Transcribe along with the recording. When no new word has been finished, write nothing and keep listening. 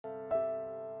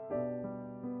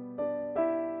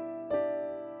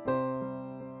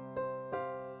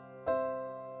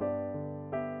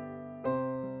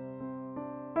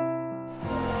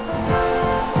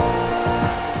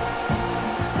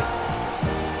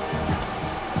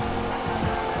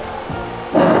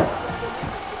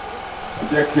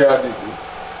jẹ́ kí a dìde.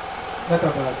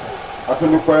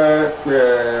 Atúnúpẹ́ pé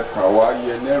kàwá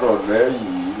yẹ nírọ̀lẹ́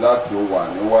yìí láti wà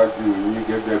níwájú yín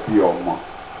gẹ́gẹ́ bí ọmọ.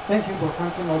 Thank you for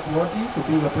counting us worthy to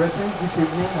be in your presence this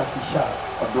evening as a child.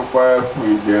 Adúpẹ́ fún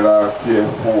ìlera tí ẹ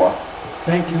fún wa.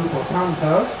 Thank you for sound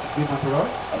health given to us.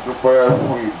 Adúpẹ́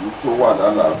fún ìlú tó wà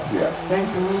lálàáfíà. Thank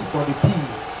you for the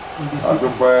peace in the city.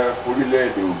 Adúpẹ́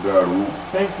orílẹ̀-èdè ò dàrú.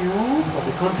 Thank you for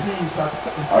the country is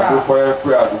Adúpẹ́ pé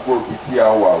àdúgbò bíi tí a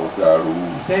wà ò dàrú.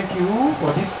 Thank you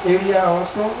for this area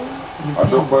also.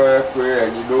 Adúpẹ́ pé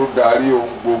ẹ̀yin ló darí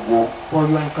ohun gbogbo. For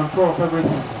you are in control of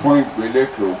everything. Fún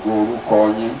ìgbélékè ògo orúkọ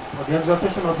yín. For the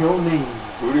exaltation of your own name.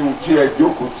 Torí ohun tí ẹ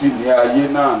jókòó tì ní ayé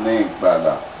náà ní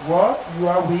ìgbàlà. What you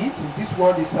are with in this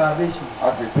world is salvation.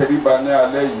 A sì tẹríba ní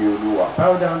alẹ́ yìí Olúwa.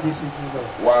 Bow down this evening, Lord.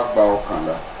 Wá gba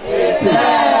ọkànlá.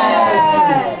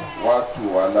 Wá tù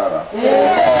wá lára.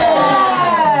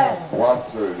 Wá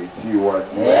sọ ìrètí wa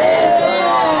di.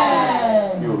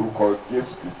 Ní orúkọ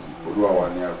Jésù Kristi Olúwa wa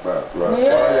ní agbára.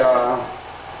 Báyà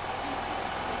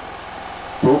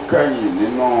tó kẹ́yìn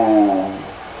nínú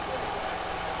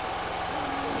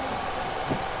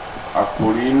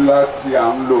àkòrí ńlá tí a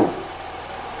ń lò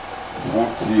fún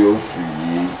ti oṣù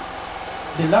yìí.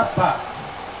 The last part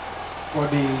for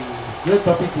the great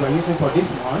topic we are using for this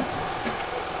month.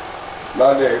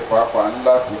 Lálẹ́ ìpapà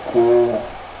ńlá ti kó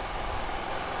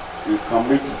nǹkan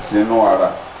méjì sínú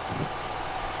ara.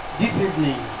 This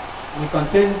evening we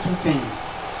contain two things.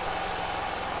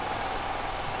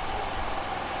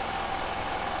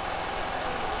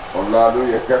 Ọ̀la ló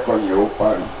yẹ kẹ́kọ̀ọ́ yẹn ó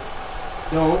parí.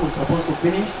 Though we're supposed to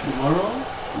finish tomorrow.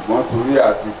 Ṣùgbọ́n torí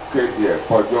àti kéde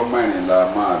ẹ̀kọ́ ọjọ́ mẹ́rin la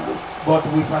máa lò. But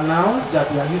we've announced that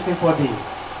we are using 4 days.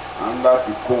 A ń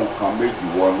láti kó nǹkan méjì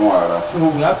wọnú ara. So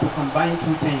we have to combine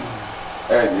two things.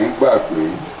 Ẹ ní gbàgbé.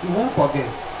 You won't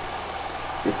forget.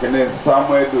 Ìkíní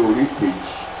Sámúẹ́lì orí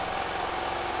kejì.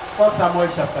 1 Samuel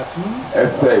chapter 2.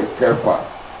 Ẹsẹ̀ ìkẹfà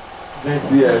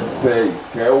sí ẹsẹ̀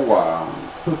ìkẹwàá.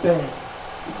 To 10.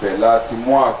 Ibẹ̀ láti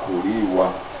mú àkòrí wa.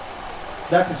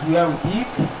 That is where we pick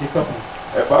the topic.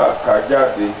 Ẹ bá kà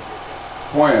jáde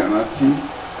fún ìrántí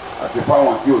àti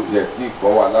fáwọn tí ò jẹ́ tí kọ́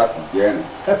wa láti jẹ́rìn.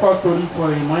 Help us to read for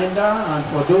a reminder and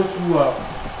for those who have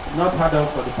not had us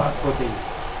for the past 4 days.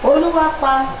 Olúwa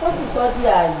pa ó sì sọ di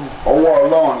ààyè. Ọwọ́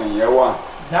Ọlọ́run nìyẹn wà.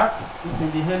 That is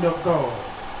in the hand of God.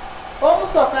 Ó mú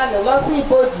sọ̀kalẹ̀ lọ sí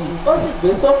ibojì ó sì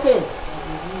gbé sókè.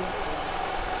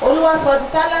 Olúwa sọ di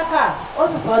tálákà ó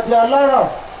sì sọ di ọlọ́rọ̀.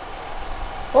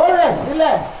 Ó rẹ̀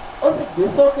sílẹ̀ ó sì gbé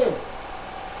sókè.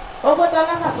 Ó gbé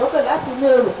tálákà sókè láti inú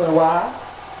erùpẹ̀ wá.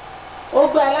 Ó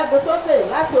gbé alágbe sókè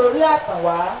láti orí àtàn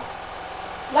wá.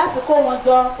 Láti kó wọn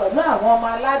jọ pẹ̀lú àwọn ọmọ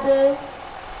aládé.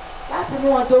 Láti mú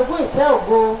wọn jogún ìtẹ́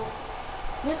ògo.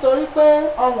 Nítorí pé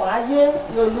ọ̀wọ̀n ayé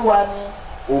ti Olúwa ni.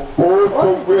 Òpó tó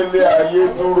gbélé ayé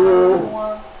dúró.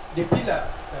 The pillar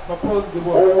that upholds the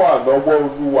Ó world wà lọ́wọ́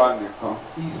Olúwa nìkan.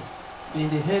 is in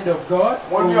the hand of God.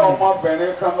 Wọ́n ní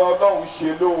ọmọbìnrin kan lọ́lọ́run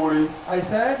ṣe lóore. I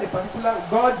said a particular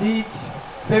God did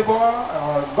favor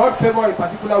or God favor a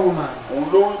particular woman. Òun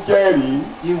ló ń jẹ́rìí.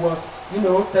 He was,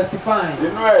 testifying.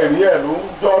 Inú ẹ̀rí ẹ̀ ló ń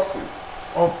jọ́sìn.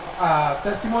 Of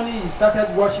testimony, he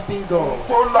started worshiping God.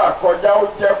 Tó là kọjá ó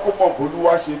jẹ́ kó mọ̀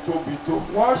bólúwa ṣe tóbi tó.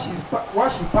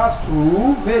 What she passed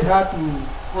through made her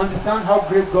to understand how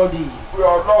great God is. Pé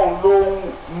Ọlọ́run ló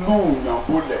ń lù yàn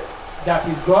bolẹ̀. That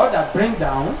is God that brings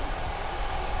down.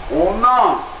 Òun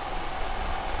náà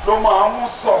ló máa ń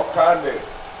sọ̀kalẹ̀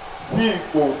sí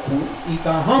ipò òkú. He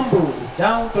can humble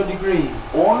down to the grave.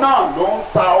 Òun náà ló ń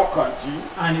ta ọkàn jí.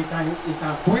 And he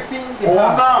can quicken the Òun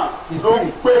náà heart, the ló ń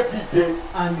spirit. gbé dìde.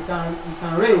 And he can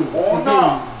raise Òun náà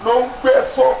again. ló ń gbé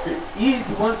sókè. He is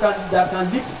the one that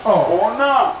can lift up. Òun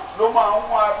náà ló máa ń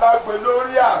mú alágbe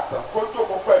lórí àtàn kó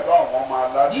jókòó pẹ̀lú àwọn ọmọ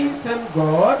aládé. This same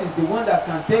God is the one that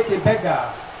can take a beggar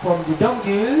from the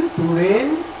dunghill to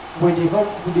reign with the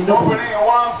noble. Obìnrin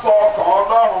wa ń sọ ọkàn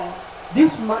Ọlọ́run.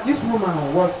 This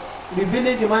woman was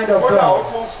revealing the mind of Kódà ó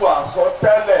God. tún sọ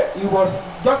àsọtẹ́lẹ̀. It was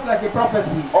just like a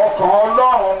prophecy. Ọkàn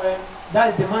Ọlọ́run ni That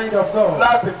is the mind of God.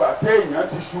 láti gbà téèyàn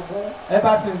ti ṣubú.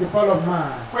 Ever since the fall of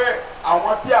man. Pé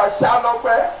àwọn tí a ṣá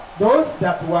lọ́gbẹ́. Those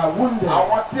that were wounded.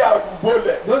 Àwọn tí a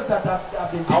lùbọ́lẹ̀. Those that have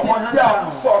been beaten Àwọn hands tí a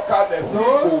down. sọ̀kalẹ̀ sí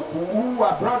Those òkú. who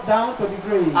were brought down to the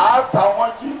grave Á ta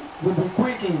wọ́n jí. will be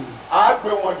quickened. Á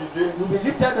gbé wọn dìde. Will be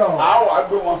lifted up. Á wàá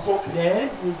gbé wọn sókè. Then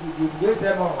we raise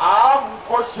them up. Á mú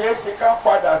kó ṣeé ṣe ká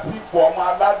padà sí ipò ọmọ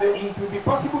aládé. It will be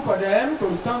possible for them to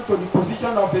return to the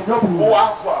position of a Ó noble.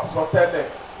 wá ń sọ àsọtẹ́lẹ̀.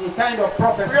 A kind of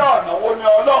prophecy. Bí ọ̀nà wo ni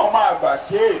Ọlọ́run máa gbà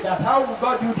ṣe é? That how will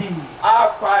God do this? Á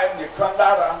pa ẹnìkan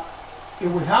lára. He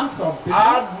will harm some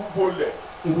Á people. lùbọ́lẹ̀.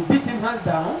 He will beat him hands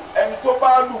down. Ẹni tó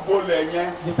bá lùbọ́lẹ̀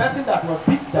yẹn. The person that was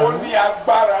beat Ó down ní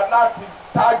agbára láti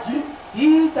tají.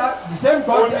 He that the same ó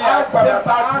God ní has the agbára same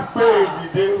power láti gbé e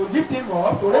dìde. to lift him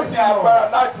up, to Ó raise ní him agbára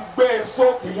up. láti gbé e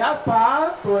sókè. He has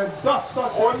power to exalt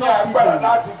such Ó ní such agbára people.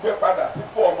 láti gbé padà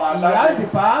sípò ọmọ He has the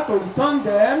aládé. power to return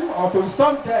them or to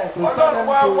restore them, to restore Ọlọ́run them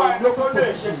wá wá to ẹni tó local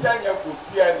lè position. ṣiṣẹ́ yẹn kò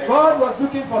sí ẹnìkan. God was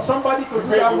looking for somebody to do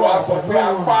that Ìbéèrè wa work, sọ but pé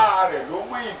no one. apá rẹ̀ ló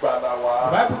mú ìgbàlà wá.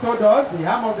 The Bible told us the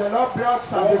arm of the Lord brought Òun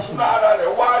salvation. fúnra ara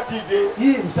rẹ̀ wá dìde.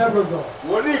 He himself rose up.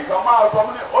 Wòlíì kan máa sọ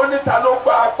fún mi, ó ní ta ló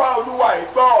gba apá Olúwa yìí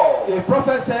gbọ́. A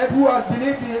prophet said, who has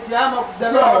believed the arm of the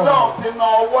Bí Ọlọ́run Lord? ti na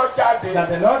ọwọ́ jáde. That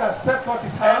the Lord has stretched forth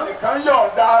his hand. Ẹnìkan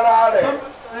yọ̀ǹda ara rẹ̀. Some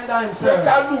surrender Ṣé himself.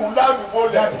 ká lù ú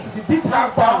lálùbọ́lẹ̀? That he should be beat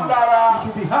hands Ká pa down. òun lára. He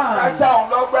should be Ká harmed. ṣá òun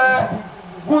lọ́gbẹ́. He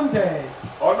should be wounded.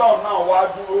 Ọlọ́run náà wá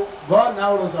dúró. God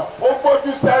now rose up. Ó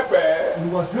gbójú sẹ́gbẹ̀ẹ́. He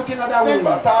was looking other way.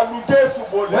 Nígbà tá a lu Jésù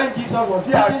bolẹ̀. When Jesus was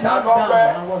Tí beaten a hands ṣá down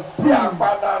lọ́gbẹ́. and was Tí a bruised, pa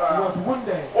lára. he was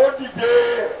wounded. Ó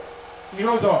dìde He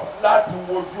rose up láti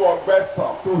wojú ọgbẹ́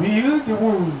sàn. to heal the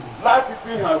wound. Láti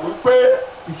fi hàn wípé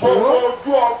gbogbo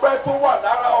ojú ọgbẹ́ tó wà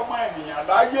lára ọmọ ènìyàn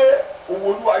láyé òun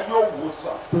Olúwa yóò wò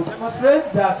sàn. To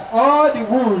demonstrate that all the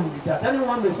wound that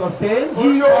anyone may sustain, Ó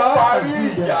he yóò God parí can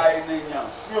heal ìyà them. ènìyàn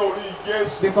sí orí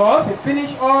Jésù. Because he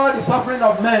finished all the suffering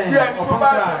of men Bí ẹni tó upon bá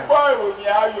ti Christ. gbọ́ ìròyìn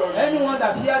ayọ̀ Anyone yìí,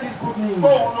 that hear this good news,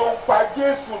 kóun ló ń pa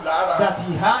Jésù lára, that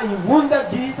he wounded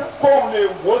Jesus, kóun lè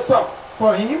wò sàn,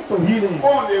 for him to heal him,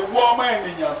 kóun lè wo ọmọ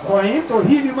ènìyàn sàn, for him to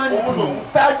heal òun lòún humanity,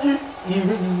 tájí,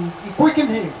 he quickened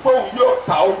him, kóun yóò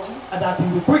ta ojí, and that he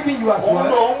will quicken you as òun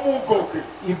well. lòún mú gòkè,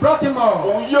 He brought him up,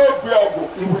 òun yóò gbé ọ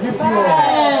gòkè, he will lift you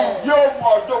up. yóò mú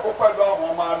ọjọ́ kó pẹ̀lú àwọn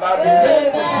ọmọ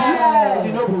aládé. The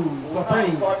nobles of Òun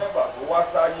náà sọ praise. nígbà tó wá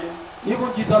sáyé,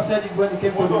 Even Jesus said it when he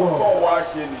came mo to the lóun tó world. ń wá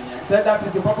ṣe nìyẹn. He said that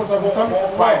is the purpose of his coming to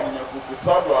Fún the fa world. ènìyàn gòkè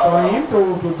sọ́dọ̀ For ara. him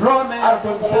to draw men A unto ti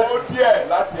wo himself. díẹ̀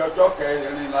láti ọjọ́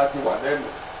kẹrin láti wà lẹ́nu.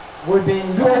 We've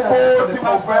been looking at Kókó it for tí the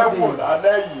mo past fẹ́ 4 wò days.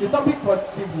 lálẹ́ The yìí. topic for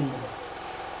this evening.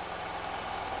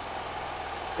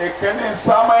 Ìkíní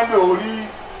Sámúẹ́lì orí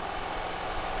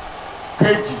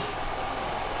kejì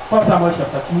 1 Samuel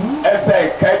chapter 2,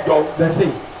 ẹsẹ̀ ìkẹjọ. verse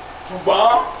 8.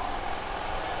 Ṣùgbọ́n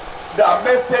the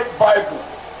Message Bible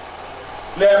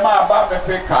lẹ máa bá mi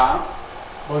fi kà á.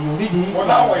 But you read it Mo in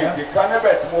láwọn èdè kan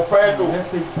níbẹ̀ tí mo fẹ́ the lò.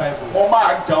 Message Bible. Mo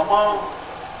máa jàn mọ́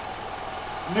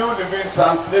New Living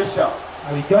Translation.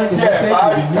 I will join the Tí ẹ message bá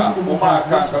with rí the kà, New mo Living máa ka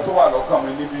nǹkan tó Translation. wà lọ́kàn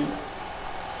mi níbí.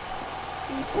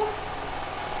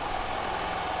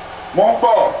 Mo ń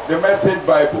gbọ́ the Message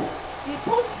Bible. He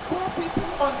put poor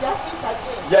people on their feet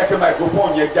again. Jẹ́ kí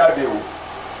microphone yẹn jáde o.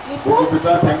 He Gbogbo put, ibi tí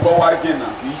wọ́n ti ń gbọ́ wá jìnnà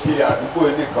kì í ṣe àdúgbò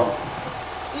yìí nìkan.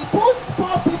 he put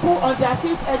poor people on their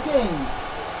feet again.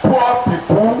 Poor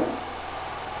people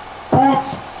put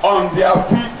on their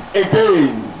feet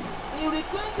again. He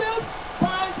rekindles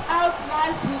burnt out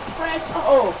lives with fresh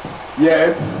hope,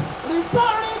 Yes,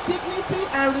 restoring dignity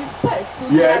and respect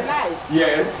to yes, their lives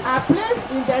yes. are placed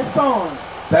in the Son.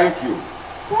 Thank you.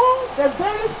 For the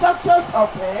very structures of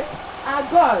it are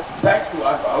God's. Thank you.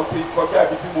 Ó ti kọjá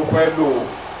ibi tí mo fẹ́ lò ó.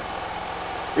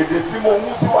 Èdè tí mo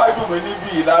mú síwájú mi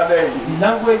níbí ìlànà yìí. The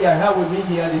language I have with me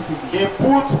here this evening. He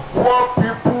put poor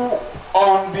people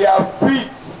on their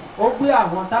feet, Ó gbé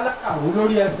àwọn tálákà ró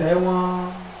lórí ẹsẹ̀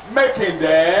wọn. making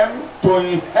them to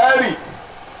inherit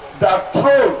the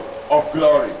throne of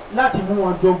glory. Láti mú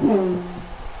wọn jogún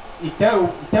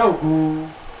ìtẹ́ ògo.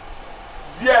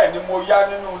 Díẹ̀ ni mo yá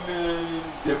nínú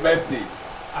the message.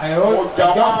 I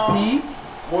just speak,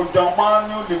 Mo jàn mọ́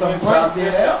New Living Some words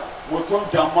Translation. there. Mo tún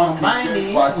jàn mọ́ King combining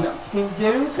James Version. with King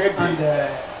James Kéde.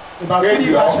 and about 3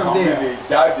 Kéde versions ọkàn mi lè there.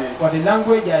 jáde. For the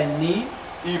language I need,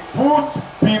 He put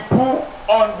people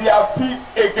on their feet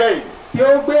again. kí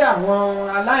ó gbé àwọn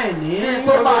aláìní Kí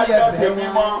tó máa lórí jọ ẹsẹ̀ tèmi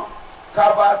wọn. mọ́,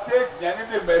 Kabasate yẹn ní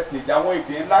the message, àwọn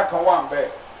èdè ńlá kan wà ńbẹ̀.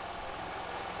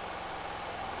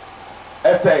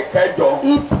 Ẹsẹ̀ ìkẹjọ.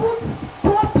 He puts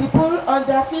poor people on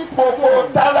their feet Gbogbo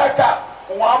again. tálákà,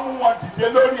 wọ́n á mú wọn dìde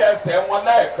lórí ẹsẹ̀ wọn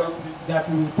lẹ́ẹ̀kan sí. That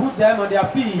will put them on their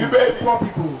feet, Bíbélì. poor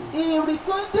people. He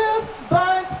rekindles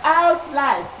burnt out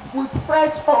lives with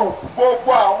fresh hope.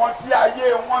 Gbogbo àwọn tí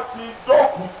ayé wọn ti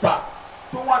dókùtà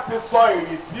tí wọ́n ti sọ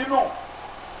ìrètí nù,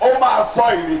 ó máa sọ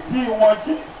ìrètí wọn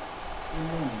jí.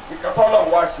 Ìkàtọ́lọ̀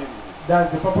wá ṣe nìyí.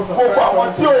 That's the purpose of Gbogbo àwọn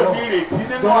coming tí to ò God. ní ìrètí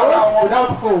nínú ara Those wọn without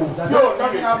mọ́, hope, that tí ò ní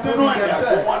doesn't have ìrètí hope nínú in ìrìn àjò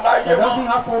themselves, wọn láyé that mọ́, doesn't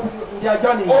have hope in their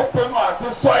journey. ó pinnu àti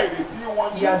sọ ìrètí wọn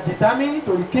He jí. has determined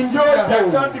to rekindle Yóò their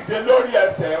jẹ́ kán hope. dìde lórí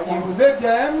ẹsẹ̀ He wọn. will make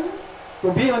them to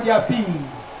be on their feet.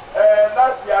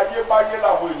 Láti ayébáyé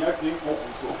làwọn èèyàn ti ń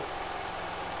pokùnso.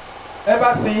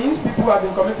 Ever since, people have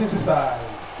been committing suicide.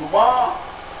 Ṣùgbọ́n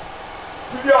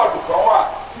píríọ̀dù kan wà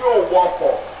tí ò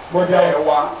wọ́pọ̀ But nílẹ̀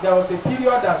wa. there was a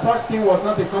period that such thing was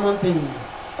not a common thing.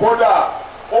 Kódà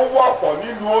ó wọ́pọ̀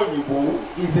nílùú òyìnbó.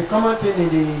 It's a common thing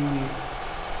in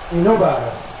in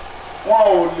numbers. Wọn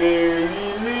ò lè rí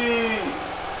ní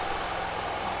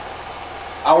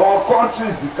àwọn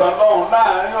countries kan lọ́hùn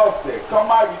láàrin ọ̀sẹ̀ kan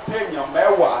má rí téèyàn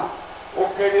mẹ́wàá ó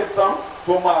kéré tán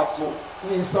tó máa so.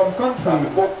 In some Tàbí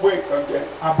countries kó gbé nǹkan jẹ.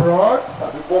 abroad,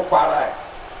 Tàbí kó para ẹ̀.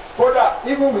 Kódà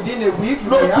even within a week, you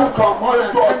lójú may have kan more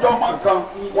than lójú 10 ọjọ́ mọ́ kan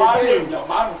people wọ́n á in a rí day. èèyàn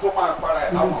márùn tó máa para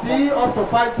ẹ̀ You will láwọn see kan. up to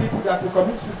 5 people that will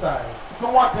commit suicide Tí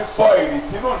wọ́n ti sọ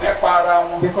ìrètí nù nípa ara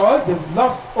wọn. because they've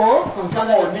lost hope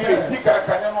concerning Wọn ò ní ìrètí themselves.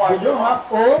 kankan nínú They ayé don't wọn. have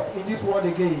hope in this world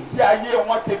again. Tí ayé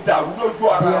wọn ti dàrú lójú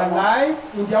ara Their wọn. life,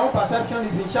 in their own perception,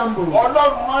 is in shambles.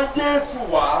 Ọlọ́run rán Jésù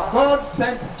wá God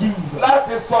sent Jesus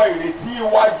láti sọ ìrètí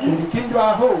iwájú. to rekindle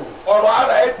our hope. Ọ̀rọ̀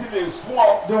ara ẹ ti lè sún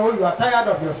ọ. Though you are tired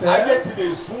of yourself, Ayé ti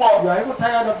lè sún ọ. you are even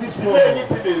tired of this world, Ilé you yìí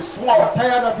ti lè sún are ọ.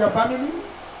 tired of your family.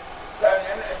 Ẹ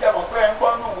jẹ́ mọ̀ pé ẹ ń gbọ́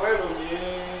nù ìwé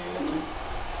ìròyìn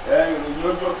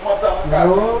ojoojúmọ́ táwọn kà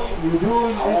No, ní you do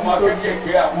àwọn ọmọ listen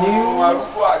kéékèèké to àwọn news.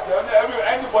 arúgbó àti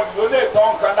anybody ló lè tọ́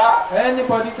nǹkan lá.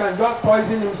 Anybody can just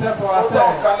poison himself or Ó tọ́ herself.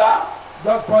 nǹkan lá.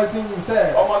 Just poison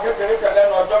himself. Ọmọ kékeré kan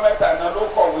lẹ́nu ọjọ́ mẹ́ta náà ló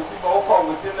kọ̀wé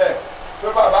sílẹ̀ pé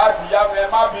bàbá àti ìyá mi ẹ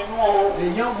má bínú o. A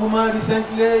young woman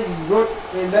recently he wrote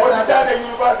a Ó ti letter jáde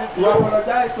yunifásitì to o.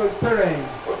 apologize to his parents.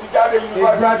 Ó ti jáde A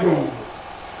yunifásitì o. graduate,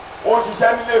 Ó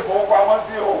ṣiṣẹ́ nílé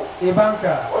ìfowópamọ́sí o. a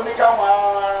banker. Ó ní káwọn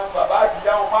bàbá àti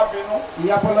ìyá wọn má bínú.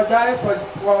 He apologized Ó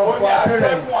for ní our parents.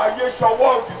 atẹ́gùn ayé ṣọwọ́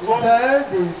òdì He sóhun. said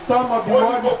the storm of the Ó ní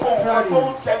world is gbogbo nǹkan tó ń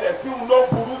contrary. ṣẹlẹ̀ sí òun ló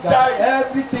burú That jáì.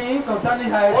 everything concerning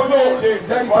her Ó lóun experience lè is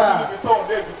very tẹ̀síwájú bad. níbi tóun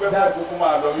lè di pé kó That kúkú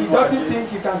máa lọ she nínú doesn't ayé. think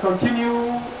he can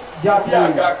continue that Bí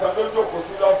àga way. kan ló jókòó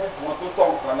sí lọ́fíìsì wọn tó tọ̀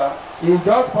nǹkan lá. He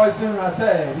just poisoned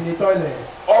herself in the toilet.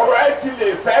 Ọ̀rọ̀ ẹ ti lè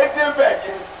fẹ́ débẹ̀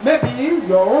yẹn. Maybe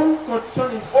your own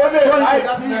condition is Ó lè going má to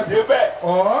that tí ì level débẹ̀.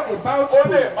 or about Ó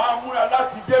lè to. máa múra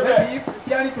láti débẹ̀. Maybe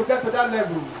preparing to get to that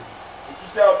level.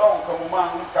 Iṣẹ́ Ọlọ́run kan mo máa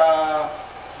ń ka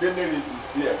délé rèdì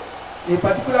sí ẹ̀. A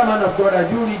particular man of God, I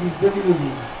do read his daily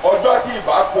reading. Ọjọ́ tí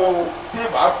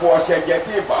ìbá po ọṣẹ jẹ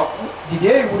tí ìbá kú. The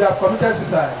day he would have committed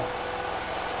suicide,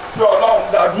 Tí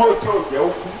Ọlọ́run dá dúró tí ò jẹ́ ó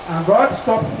kú. and God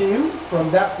stopped him from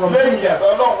doing Lẹ́yìn that.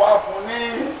 ẹ̀dọ́ Ọlọ́run wá fún ní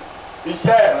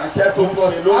iṣẹ́ ìránṣẹ́ tó ń It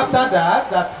was ṣe lónìí. after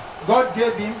that God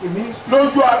gave him a ministry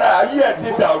Lójú ara ayé ẹ̀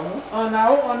ti dàrú.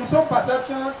 on his own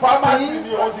perception. Fámásì He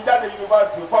ni òun ti jáde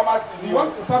yunifásitì fámásì ni òun.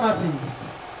 worked a pharmacist.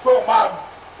 Tó máa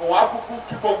òun á kúkú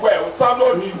kí gbogbo ẹ̀ ó tán He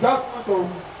lónìí. just want to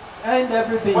end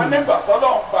everything. Wọ́n nígbà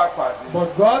tọ́lọ́run bá pàdé.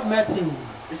 But God met him.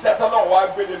 Iṣẹ́ tọ́lọ́run wá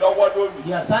gbélé lọ́wọ́ lónìí.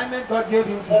 The assignment God gave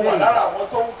him Mo wà today. lára àwọn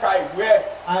tó ń ka ìwé ẹ̀.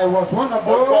 I was one of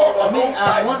those.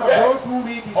 I'm one of those who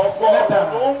read his Ọ̀gọ̀ọ̀rọ̀ ló letter.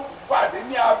 ń pàdé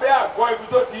ní abẹ́ àgọ́ ibi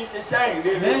tó ti ń ṣiṣẹ́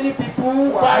ìrere. Many people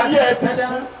were Ṣùgbọ́n ayé ẹ ti happy,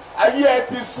 sún. Ayé ẹ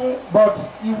ti sún. but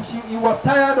he was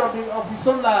tired of his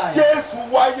own life. Jésù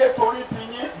wáyé torí ti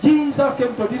yín. Jesus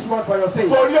came to this world for your sake.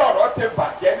 Torí ọ̀rọ̀ ti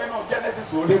bàjẹ́ nínú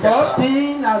Genesis orí Because kẹta.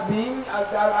 sin has been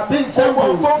Gbogbo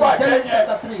shambled tó in bàjẹ́ Genesis yẹn,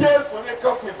 chapter 3. Jésù ní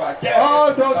kán fi bàjẹ́.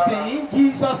 All those things,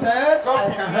 Jesus said, Kán I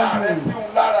fi can ìlà handle rẹ̀ sí it.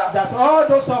 òun lára. That all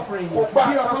those sufferings Kò will gbà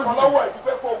be kankan upon lọ́wọ́ you.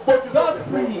 ìdúpẹ́ kó gbójú Just sókè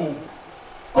fún free. un.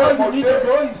 All you need to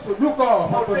do is to look up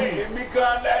Mo unto dé him. èmi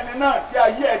gan lẹ́ni náà tí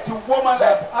ayé ẹ̀ ti wó mọ́lẹ̀.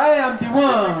 That I am the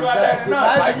one that the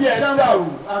life is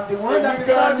shambled. I'm the one that Èmi is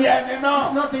gan ni standing. ẹni náà.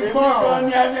 It's nothing Èmi for. gan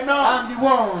ni ẹni náà. I'm the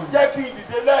one. Jẹ́ kí n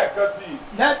dìde lẹ́ẹ̀kan sí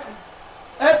i.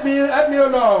 Help me, O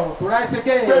Lord, to rise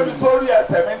again. Gbé mi sórí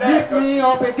ẹsẹ̀ mi Lift lẹ́ẹ̀kan. me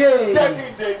up again. Jẹ́ kí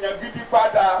n dè èèyàn gidi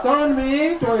padà. Turn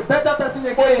me to a better person Mo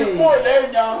ti again. kú òlé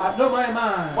èèyàn. I'm no more a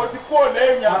man. Mo ti kú òlé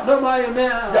èèyàn. I'm no more a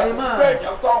man. Jẹ́ kí pé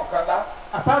èèyàn tó nǹkan lá.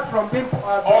 Apart from being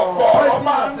Ọ̀gọ̀ọ̀rọ̀ poisoning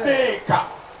máa ń dé yourself, ìkà.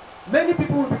 many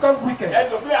people will become wicked.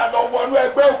 Ẹlòmíà lọ wọnú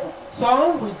ẹgbẹ́ òkùnkùn.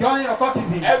 Some will join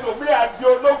occultism. Ẹlòmíà di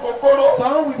ológogoro.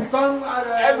 Some will become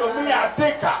Ẹlòmíà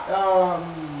dìkà.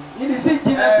 illicit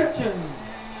addiction.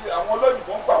 Àwọn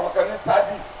olóyìnbó ń pa àwọn kan ní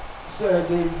sadis. So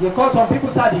they call some people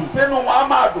saddies. Tínú wọn á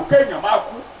máa dùn kéèyàn máa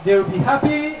kú. They will be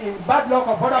happy in bad luck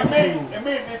of other people.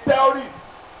 Èmi di terrorist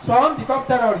Some become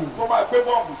terrorists. tó máa gbé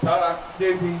bọ́ọ̀mù sára.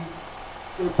 They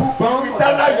put bombs Ibi on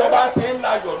táláyọ̀ themselves. bá ti ń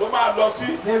layọ̀ ló máa lọ sí.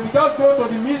 They will just go to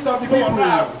the midst of the Tó people.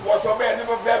 náà wọṣọ bẹ́ẹ̀ ni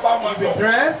mo fẹ́ bá wọn They lọ.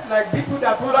 dress like people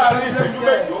that want Láàrin to ìṣẹ́jú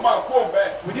celebrate méjì them. ó máa kú òun bẹ́ẹ̀.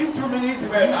 Within 2 minutes,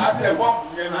 Bẹ́ẹ̀ á tẹ you bọ́ọ̀mù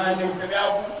yẹn ní And gbogbo kìnìún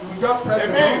abú. will just press the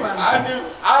Èmi button.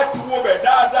 á ti wo bẹ̀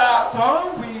dáadáa. Some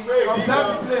will observe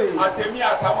the place. Àtẹ̀mí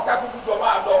àtàwọn kákúkú jọ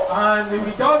máa lọ. And he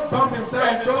will just bump himself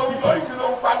Ẹni with tó those ń yọ people. ìkí ló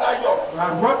ń pa láyọ̀.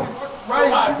 And why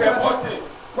Máa is tẹ this bọ́tì. person?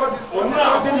 What is Òun this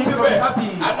náà person kú need to be síbẹ̀. happy?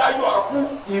 Adáyọ̀ àkú.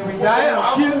 He will die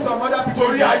and kill some other people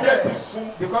Torí ayé ti himself sún.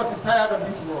 because he's tired of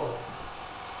this world.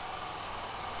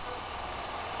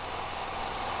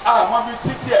 Àmọ́ bí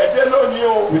títí ẹ̀ dé lónìí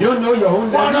o. We don't know your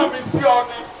own Wọ́n rán level. mi sí ọ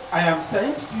ni. I am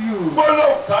sent to you.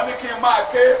 Gbólóhùn kan ní kí n máa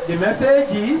ké The message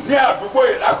is ní àdúgbò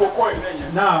ìlákòókò ìrẹ́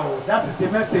yẹn. now. That is the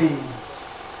message.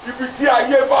 ibi tí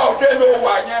ayé bá òde ló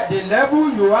wà yẹn. The level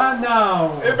you are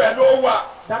now, Ibẹ̀ ló wà.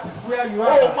 that is where you O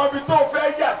are. mọ ibi tó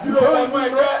fẹ́ yà sí You ló don't wọnú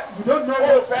even ẹgbẹ́. know, you don't know O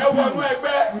what fẹ́ to wọnú do.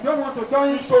 ẹgbẹ́. You don't want to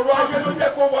join. Ìṣòro ayé ló jẹ́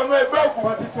kó wọnú ẹgbẹ́ òkùnkùn.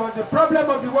 But it was the problem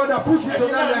of the world that pushed you to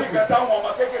Ẹ̀yin that náà ní level. kẹta àwọn ọmọ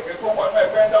kéékèèké tó wọnú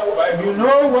ẹgbẹ́ ń dáwọ́ báyìí. You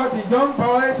know what the young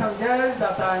boys and girls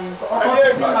that are in Ayé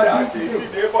opposing ìgbà tí a are ṣe doing today.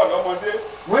 ìdílé bọ̀ lọ́mọdé.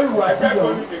 When we were Ẹgbẹ́ still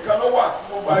ìgbóni young, nìkan ló wà.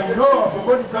 Gbogbo ayé you know of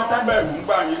Ogoni bẹ̀rù fraternity. ń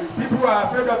gbà yín. People were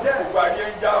afraid of them. Gbogbo ayé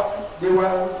ń já fún. They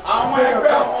were Àwọn afraid of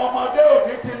ẹgbẹ́ them. àwọn ọmọdé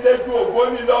òní ti lé ju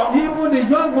Ògbóni lọ. Even the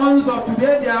young ones of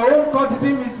today, their own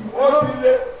cultism is Ó ti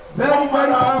lé. very,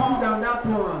 very powerful than that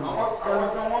one. Àwọn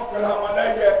kan wọ́n pẹ̀lú àwọn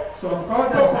lẹ́yẹ. Some call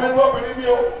Tókùnrin themselves tóbìnrin ní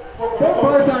o. both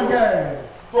boys and girls.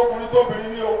 Tókùnrin tóbìnrin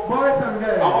ní o. Boys and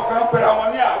girls. Àwọn kan pẹ̀lú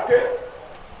àwọn ní àáké.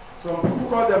 Some people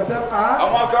call themselves arts.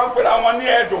 Àwọn kan pẹ̀lú àwọn ní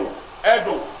ẹ̀dùn.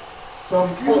 Ẹ̀dùn. Some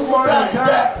Kò people sí call táyì jẹ́.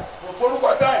 themselves. Kò sórúkọ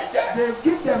táyì jẹ́. They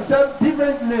give themselves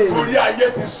different names Torí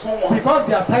ayé ti sún wọn. because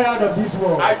they are tired of this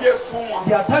world. Ayé sún wọn.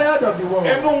 They are tired of the world.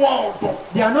 Inú wọn ò dùn.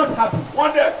 They are not happy.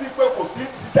 Wọ́n dẹ̀ fi pé kò sí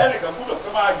títẹ́lẹ̀ kan gbúdọ̀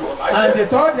fẹ́ máa yọ̀ And láyé. they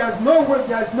thought there's no way,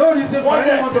 there's no reason for Wọ́n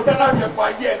dẹ̀ anyone to be ṣetán láti happy. pa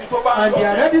ayé ẹni tó bá ń And they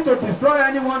are yọ̀. ready to destroy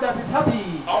anyone that is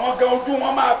happy. Àwọn gan ojú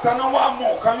wọn máa taná wọn á mú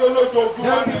nǹkan yó They lójoojúmọ́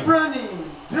will ni. be frowning,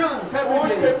 drunk Wọ́n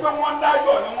every ṣe day. pé wọ́n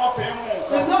láyọ̀ ni wọ́n fi ń mú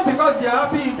It's nǹkan. not because they are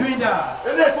happy in doing that.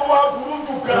 Eléyìí tó wá burú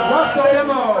jù gan-an worst of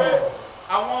them all. pé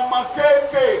àwọn ọmọ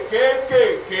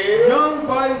kéékèèké. Young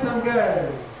boys and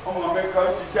girls. Ọmọ mi kan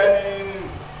ṣiṣẹ́ ní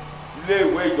ilé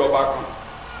ìwé ìjọba kan.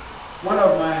 One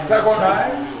of my Secondary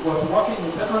child was working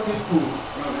in secondary school.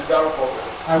 Mi ò ní dárúkọ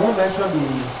bẹ̀rẹ̀. I won't mention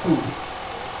the school.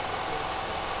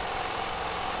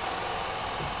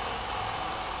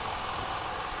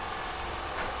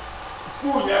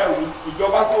 Skúù yẹn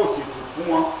ìjọba tó ṣètò fún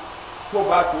wọn tó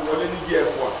bá ti wọlé ní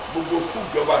GF1 gbogbo skúù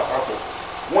ìjọba àpapọ̀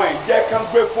wọn ì jẹ́ kán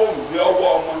gbé fóònù ní ọwọ́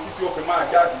ọmọ títí ó fi máa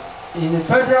jáde. In a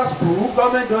federal school,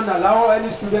 government don't allow any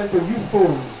student to use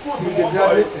phones Skúù till tí they wọ́n sọ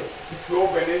graduated. ìpè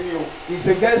obìnrin ni o. It's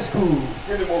a girls' school.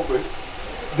 Kí ni mo pè?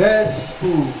 Girls'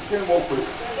 school. Kí ni mo pè?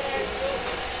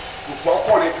 Kò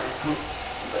fọ́kùnrin kankan.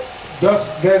 Just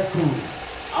girls' school.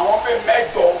 Àwọn bíi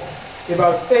mẹ́jọ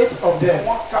About 8 of them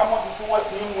wọ́n ká mọ́bi tí wọ́n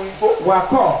ti ń mu igbó. were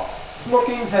caught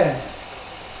smoking hair.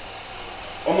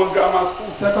 Ọmọ grammar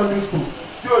school Secondary school.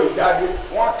 tí ò jáde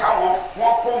wọ́n ká wọn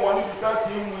wọ́n kó wọn níbi tí wọ́n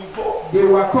ti ń mu igbó. They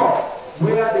were caught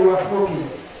where they were smoking.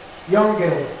 Young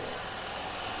girls.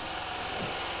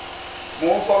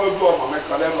 Mo ń sọ lójú ọmọ mi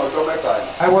kan lẹ́nu ọjọ́ mẹ́ta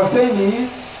yìí. I was saying it,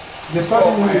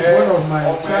 discussing it with one of my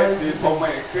child. Ọmọ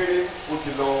ẹ̀ kéré ó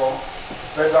ti lọ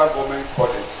Federal Government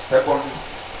College Secondary.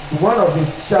 One of his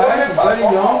child is very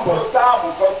young, but táàmù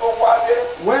kan tó wálé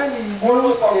when he ó ló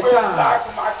used sọ a pé term, black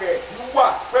market wà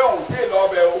pé òun dé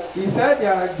lọ́bẹ̀ o. he said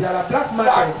there are black market.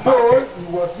 Black Though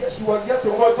market. she was yet to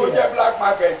Owó go tó jẹ́ there. black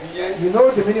market yẹn. You know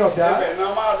the meaning of that? Ibẹ̀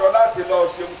náà máa lọ láti lọ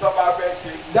ṣeun tó bá fẹ́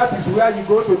ṣe. That is where you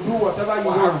go to do whatever you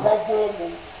Wàá want. kọ́ gbóòmù,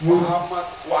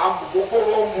 wàá mú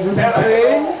kókóró mu. You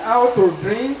train how to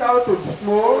drink, how to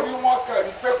smoke, Orí wọn kàn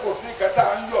rí pé kò sí ìkẹta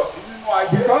ń yọ̀ sí nínú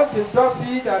ayé. because they just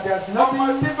see that there's Ọmọ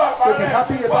nothing tí bàbá to be rẹ̀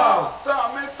happy wà about. tán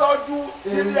mi tọ́jú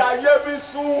ilé ayé mi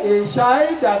sún. A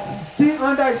child that is still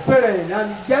under his parents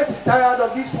and yet is tired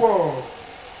of this world.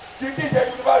 Títí ìṣe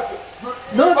yunifásitì.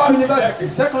 Not university,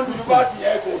 secondary school. Yunifásitì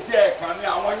yẹn kò tiẹ̀ kàn ní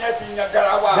àwọn yẹn ti yan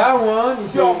garawa. That one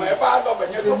is Tí ọmọ ẹ bá lọ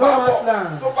bẹ̀yẹn tó a bá no man's bọ̀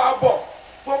land. tó bá bọ̀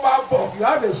tó bá bọ̀. If you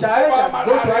have a child that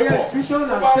go to higher institution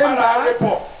and came back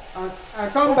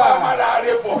and come back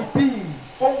with peace,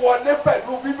 tó wọlé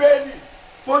pẹ̀lú bíbélì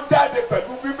tó jáde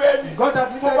pẹ̀lú bíbélì got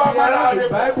admitted here with the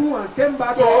Bible and came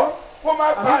back tó home kó má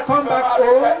and bá he come back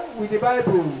home with the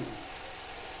Bible.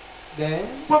 Then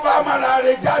tó bá máa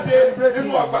rè jáde celebrating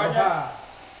nínú ọgbà yẹn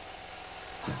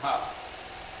Baba.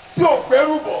 tí ò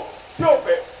gbẹrù bọ̀ tí ò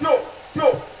fẹ́ tí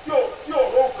ò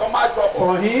ró nǹkan má sọ bọ̀.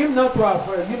 For him not to have,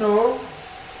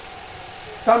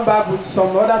 come back with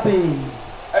some other thing.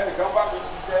 Ẹnìkan bá mi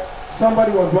ṣiṣẹ́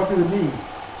Somebody was working with me.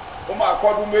 ó máa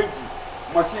kọ́dún méjì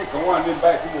machine kan wà ní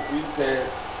báyìí tí mo fi ń tẹ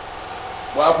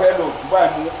wàá fẹ́ lò sí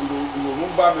báyìí mo ìrònú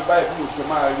bá mi báyìí bí mo ṣe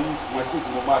máa rí machine tí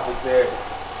mo máa fi tẹ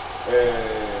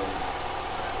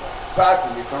tíráàtì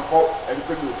nìkan kọ́ ẹni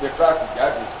pé mi ò tẹ tíráàtì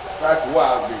jáde tíráàtì wà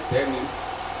lè tẹ́ ni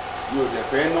mi ò dẹ̀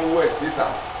fẹ́ náwó ẹ̀ síta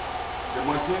the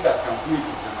machine that can do it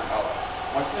is in my house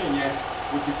machine yẹn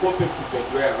mo ti kó tètè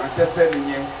tẹ̀dọ̀ ẹ̀ ránṣẹ́ sẹ́ni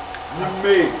yẹn ní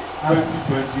May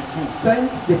 2022.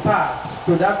 Sent the parts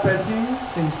to that person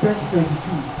since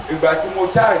 2022. Ìgbà tí mo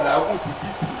ṣáà ìlàgùn títí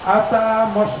tì. After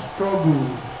much struggle,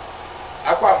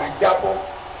 Apá mi jábọ́.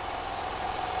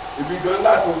 Èmi gan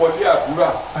láti wọlé àdúrà.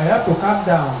 I had to calm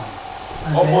down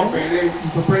and then Ọmọbìnrin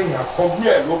into prayer. àkọ́bí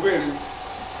ẹ̀ lóbìnrin.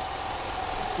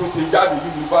 tó ti jáde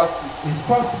yunifásitì. His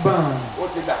first born, Ó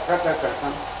ti dà kátàkátà.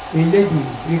 a lady,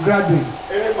 a graduate,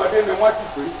 Erémọdé ni wọ́n ti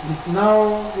pè é. is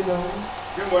now,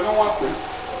 Bí mo ní wọ́n pè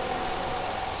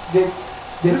é.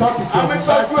 they thought it's Àmì a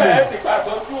tọ́jú ẹ̀ child. ti gbà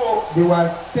tọ́jú o. They were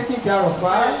taking care of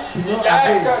her to no Ìyá ẹ̀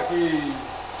avail. kàkì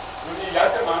lórí ìyá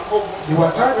tẹ̀ máa ń gbógun. They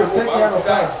were trying to take care of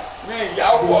her. Ní ìyá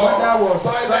wọ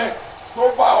toilet tó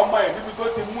bá ọmọ ẹ̀ níbi tó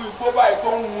ti mú igbó báyìí tó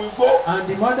ń mu igbó. And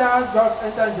the mother just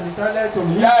entered into the toilet to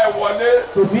Ìyá ẹ̀ wọlé.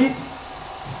 meet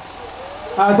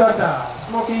her daughter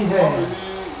smoking Wọ́n hair. mi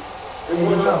ní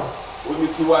ewu náà.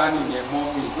 Onitiwa nìyẹn mọ́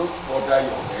mi don't bother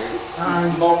your head.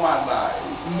 It's normal life.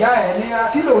 Ìyá ẹ̀ ní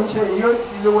kí ló ń ṣe ìwò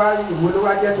ló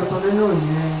wá jẹ́ tuntun nínú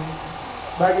ìyẹn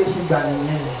báyé ṣe gbà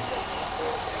nìyẹn.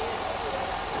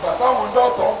 Bàbá àwọn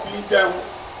dọ́tọ̀ fi ń jẹun.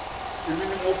 Èmi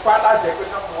ni mo pa láṣẹ pé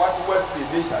náà mo wá sí Wesley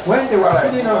Nation. When they were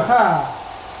feeding on her,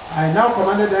 I now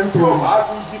commanded them Tí o to máa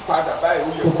tún yí padà báyìí, ó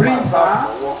yẹ kó bring máa sáà her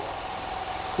lọ́wọ́.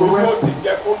 Torí ó ti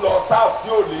jẹ́ kó lọ sáà tí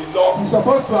ò lè lọ. he's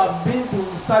supposed to have been to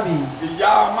service.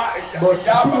 Ìyá bàbá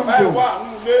ẹ̀ wà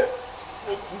nílé.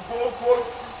 Òkùnkùn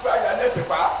gbáyà lẹ́sẹ̀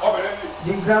pa ọbẹ̀rẹ̀ ni.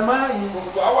 The grandma,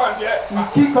 Òkùnkùn àwọn àǹjẹ́. he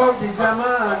kick off the grandma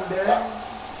and then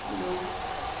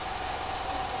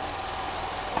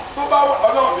Tó bá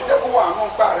Ọlọ́run ní jẹ́ kó wà nù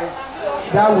gbà rẹ̀.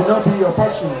 that will not be your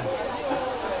portion.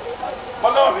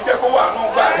 Ọlọ́run ní jẹ́ kó wà nù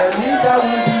gbà rẹ̀. And that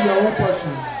will be your own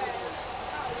portion.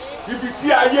 Ibi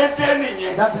tí ayé dé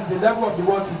nìyẹn. That is the level of the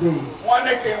world today. Wọ́n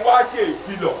ní kí n wá ṣe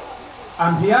ìfilọ̀.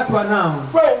 I'm here to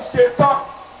announce Pé òun ṣe tán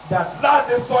that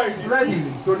láti sọ it's ìdí. ready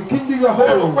to rekindle your Mo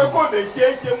rò home. pé kò lè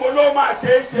ṣeé ṣe, mo ló máa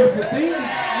ṣeé ṣe. If you think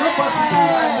it's not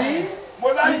possible, I mean, Mo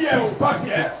láyé ẹ̀ ò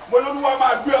bàjẹ́, mo lóluwà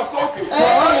máa gbé ọ sókè.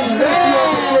 God will raise you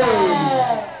up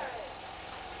again.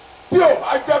 Tí ò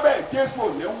bá jẹ́ bẹ́ẹ̀, Jésù ò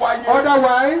ní wáyé.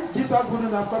 Otherwise, Jesus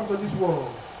wouldn't have come to this world.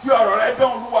 Tí ọ̀rọ̀ rẹ dán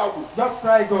Olúwa wò. Just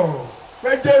try God.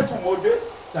 Pé Jésù mo dé.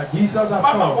 That Jesus has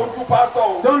Má máa come. wojú pásítọ̀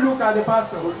o. Don't look at the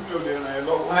pastor. Ojú mi ò lè ràn ẹ́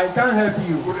lọ́wọ́. I can't help Kò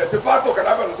you. dẹ̀ sí pásítọ̀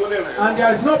kàdábẹ̀rẹ̀ tó lè ràn ẹ́ And lọ́wọ́.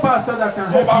 there is no pastor that can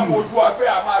Tó bá help you. wojú abẹ́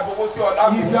a máa dowó sí ọ̀la.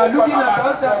 If you are looking at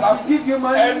us that will give you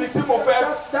money, Ẹni tí mo fẹ́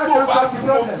that tó can bá solve ti the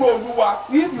mo problem. gbó Olúwa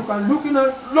If you can looking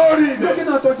lórí ilẹ̀.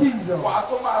 unto Jesus, Wà á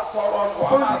tó máa tọrọ wà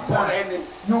á máa tọrọ ẹni.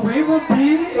 you will even be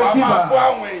Wà a á máa bọ́ giver.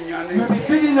 àwọn èèyàn ni. You will be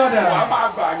feeding Wà á others. máa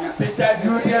gbà àyàn síṣẹ́ ni.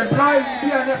 You will be employed, be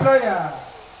an employer.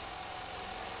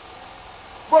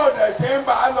 Bóòdù ṣe ń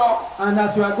bá a lọ And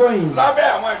as you are going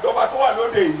lábẹ́ àwọn ìjọba tó wà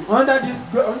lóde yìí. under this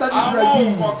Àwọn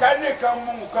regime, òkànkẹ́nìkan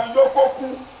mú nǹkan yóò kó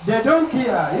kú. they don't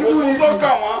care. Even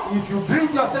if you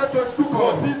drink yourself to Kò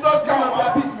stupor, sí it's tó none kàn of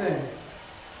their wọ́n. business.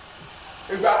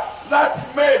 Ìgbà láti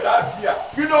May last year,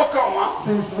 kí ló kàn wọ́n?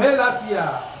 Since May last year,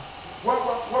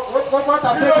 what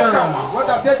have Kí they ló kàn done? wọ́n? What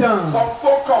have they done? Sọ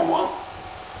tó kàn wọ́n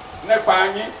nípa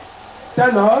yín.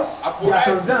 Tell us they are Apurate.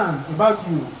 concerned about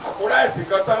you. Àkúrẹ́ ẹ̀sìn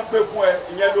kan tán ń pè fún ẹ,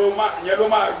 ìyẹn ló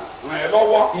máa ràn ẹ́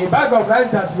lọ́wọ́. A bag of rice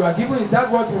that you are given, is that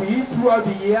what we eat throughout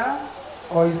the year?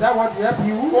 Or is that what help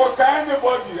you? Kò ká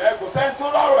anybody ẹ kò tẹ́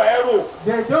tó lọ́rọ̀ ẹ rò.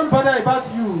 They don't bother about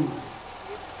you.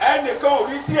 Ẹnìkan ò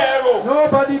rí tí ẹ rò.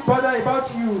 Nobody bother about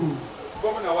you.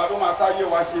 Gómìnà wa ló máa táyé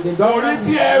wa ṣe. The Kò rí government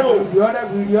tí ẹ rò.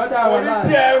 will the other our Orí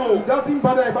tí ẹ rò. life. It doesn't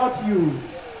bother about you.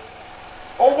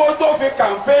 Owó tó fi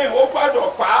campaign ó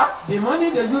gbọ́dọ̀ pa á. The money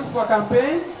they use for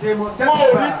campaign, they must get Mo it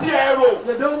ò rí back. tí ẹ rò.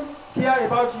 They don't care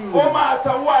about you. Ó máa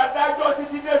sanwó adájọ́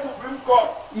títí dé Supreme Court.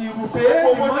 He will pay the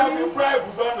Owó tá fi money bribe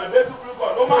dọ́nà dé Supreme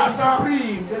Court ló to máa the san.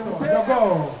 supreme. They will pay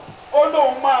God. Ó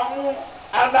lóun máa mú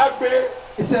alágbe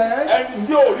He said, ẹni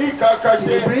tí ò rí kankan he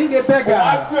ṣe. will bring a Òun á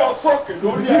beggar. gbé ọ sókè He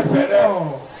will lórí give ẹsẹ̀ you rẹ.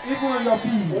 all, even on your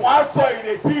feet. Òun á sọ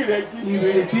ìrètí rẹ jí. He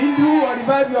will rekindle or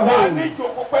revive your Wà á home. ní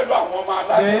ìjókòó pẹ̀lú àwọn ọmọ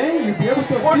aláṣẹ. Then you'll be able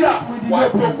to Kódà sit with the wà á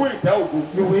noble. jogún ìtẹ́ ògo.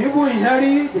 You will even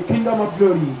inherit the kingdom of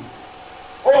glory.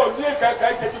 Ó ní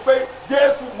kankan ṣe ti pé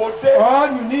Jésù mo dé. All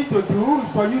you need to do is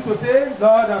for you to say,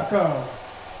 Lord, I've come.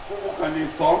 Kókó kan lè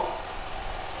sọ.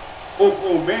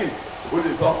 Okùn mi ò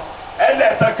lè sọ.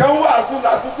 Ẹlẹ́tàn kan wàásù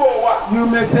ládùúgbò wa. You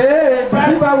may say, a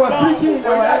deceiver was preaching in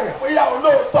our area. Bóyá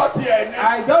olóòótọ́ ti ẹ̀ ní.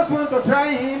 I just want to try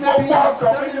him. Maybe Gbogbo he's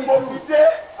ọkàn mi telling ni me mo true. fi dé.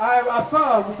 I've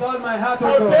come with all my heart, Mo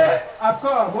oh God. dé. I've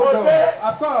come, Mo oh God. dé.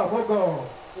 I've come, oh God.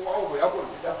 Fún wa ò bóyá kò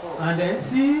ní dá sọ̀rọ̀. And then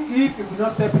see if you do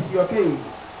not step into your cave.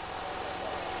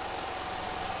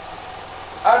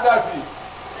 Adasi,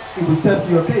 If you step to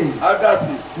your cave,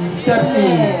 Adasi, you step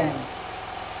in.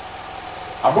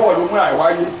 àbọ̀wọ̀ ló mú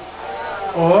àìwáyé.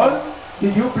 Or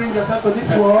did you bring yourself to this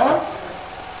world?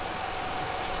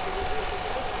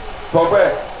 Sọ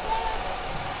bẹ́ẹ̀.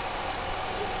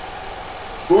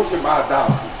 Tó ṣe máa dáa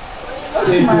fún. ó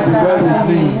sì máa dára fún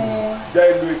mi. Jẹ́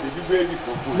ìlú èdè Bíbélì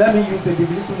kan fún. Let me use a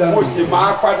biblical Mo language. ṣe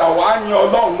máa padà wá ní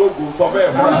Ọlọ́run lógo sọ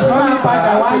bẹ́ẹ̀ Mo fún. sì máa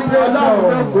padà wá ní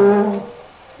Ọlọ́run lógo.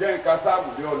 Jẹ́ nǹkan sáàmù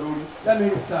lé ọ lórí. Let me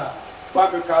read, sir. bá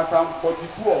mi ka Psalm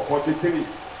 42 or 43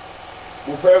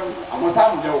 mo fẹ́ àwọn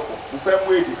sáàmù jẹ́ ọkọ̀ mo fẹ́ mú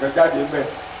èdè kan jáde ńbẹ̀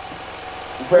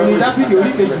mo fẹ́ mú Orin èdè kan Dáfídì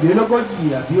orí jáde ńbẹ̀. kejìlélógójì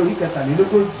àbí orí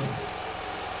kẹtàlélógójì.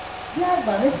 bí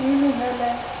àgbọ̀nrín ti ní hẹlẹ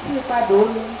sí ìpadà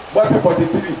omi. bọ́tí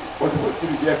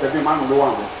 43 bí ẹsẹ̀ bíi márùn ló wà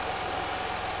wọn.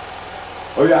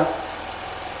 ó yá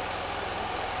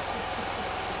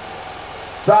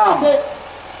Psalm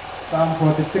Psalm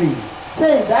 43. ṣe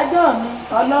ìdájọ́ mi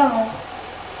Ọlọ́run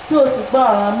kí o sì gbọ́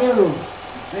ọ̀ràn mi rò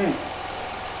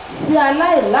sí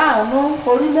aláìláàánú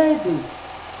orílẹ̀-èdè.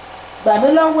 Gbà mí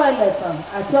lọ́wọ́ ẹlẹ́tàn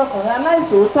àti ọkùnrin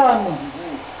aláìṣòótọ́ nì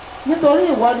nítorí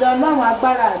ìwọ ni Ọlọ́run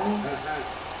agbára mi.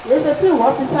 Èéṣe tí ìwọ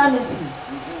fi sá mi tì?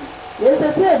 Èéṣe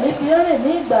tí èmi fi rìn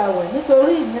ní ìgbà àwẹ̀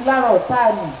nítorí ìnilára ọ̀tá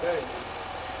mi?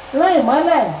 Rán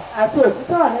ìmọ́lẹ̀ àti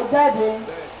òtítọ́ rẹ jáde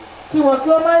kí wọn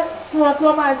kí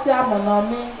ó máa ṣe amọ̀nà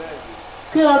mi,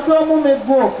 kí wọn kí ó mú mi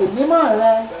gun òkè mímọ́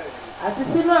rẹ àti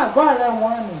sínú àgọ́ rẹ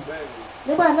wọ́n nì.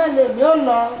 Nígbà náà lèmi ó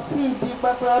lọ sí ibi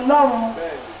pẹpẹ Ọlọ́run,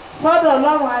 sọ́dọ̀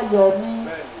Ọlọ́run ayọ̀ mi.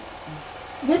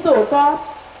 Nítòótọ́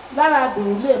lára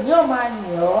dùrùlé mi ó máa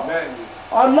yìn ọ́,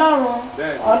 Ọlọ́run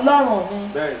Ọlọ́run mi.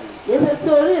 Èéṣe tí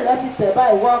orí rẹ fi tẹ̀ bá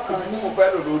ìwọ ọkàn mi?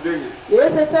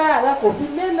 Èéṣe tí ara rẹ kò fi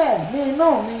lélẹ̀ ní inú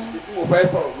mi?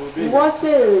 Ìwọ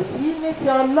ṣe ìrètí ní ti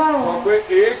Ọlọ́run. sọ pé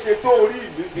èéṣe tó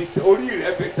orí rẹ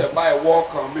fi tẹ̀ bá ìwọ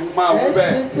ọkàn mi máa wí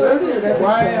bẹ́ẹ̀. Èéṣe tí orí rẹ fi tẹ̀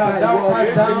bá ìwọ ọkàn mi?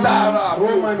 èéṣe tára mi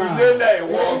ò fi lélẹ̀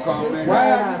ìwọ ọkàn mi.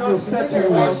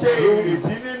 ìwọ ṣe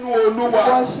ìrètí nínú Olúwa.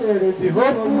 Ìwọ ṣe ìrètí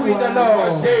nínú Olúwa. ìwọ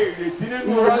ṣe ìrètí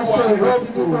nínú Olúwa.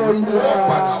 ìwọ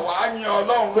padà wá yin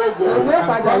Ọlọ́run lógo. Ìwọ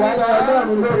padà wá yin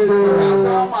Ọlọ́run lógo.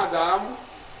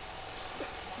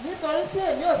 Nítorí tí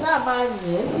èmi ò sáà máa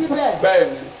yìn ín síbẹ̀.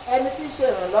 Bẹ́ẹ̀ni. Ẹni tí ń ṣe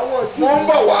ìrànlọ́wọ́ ojú Mo ń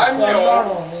bọ̀ wá àti yìn ọ́.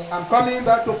 Ọlọ́run mi. I'm coming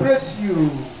back to praise you.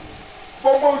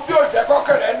 Gbogbo tí ò jẹ́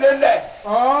kọ́kẹ́rẹ́ lélẹ̀.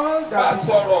 All Bá that is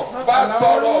sọ̀rọ̀, not bá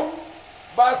sọ̀rọ̀, allowed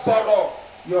bá sọ̀rọ̀.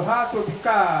 your heart to be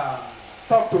calm.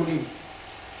 Talk to me.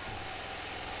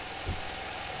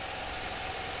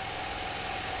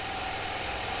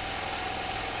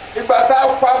 Ìgbà tá a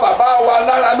pa bàbá wa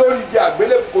lára lórí igi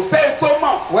àgbélébùú kò sẹ́yìn tó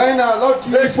mọ̀. When our Lord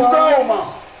Jesus Èṣù náà ò mọ̀.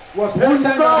 was wounded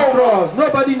on the cross,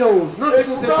 nobody knows, not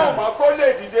even Èṣù náà ò Satan. mọ̀ kó lè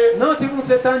dìde. Not even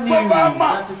Satan knew Tó bá mọ̀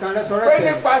that he can pé resurrect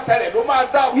him. nípasẹ̀ rẹ̀ ló máa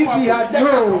dá If fún he had àpòjẹ́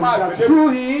kankan known máa that gbélé. through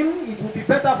him it would be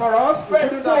better for us, we Pé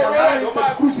couldn't kó have orí rẹ̀ allowed ló him to máa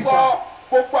be tún sọ crucified.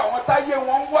 gbogbo àwọn táyé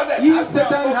wọn ń wọlé. If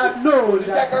Satan had known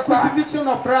that the crucifixion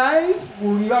of Christ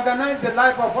will reorganize the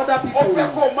life of other Ó fẹ́ people,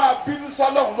 kó máa bínú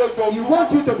sọ́lọ́run he lójoojúmọ́.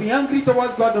 wants you to be angry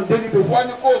towards God on daily basis. Wọ́n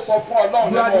ní kó sọ fún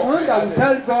Ọlọ́run You are the one that will lẹ́nu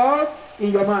tell God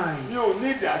in your mind, mi ò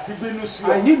nídìí àti bínú sí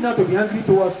I ọ. need not to be angry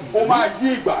towards you. Ó máa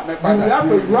yí ìgbà mi You padà sí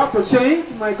have rere. to change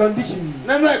my condition.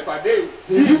 Nínú ìpàdé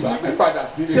yìí, yí ìgbà mi padà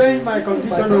sí rere. Change my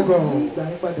condition, O God.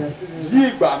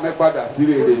 Yí ìgbà mi padà sí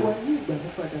rere.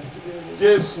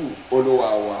 Jésù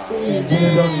Olúwa wa. In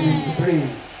Jesus' name we pray.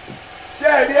 Ṣé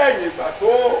ẹ rí ẹ̀yìn ìgbà tó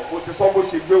o ti sọ bó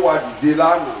ṣe gbé wa dìde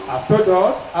lánàá? I've told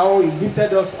us how he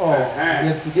lifted us up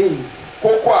yesterday.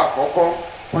 Kókó àkọ́kọ́,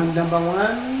 Point number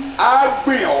one, á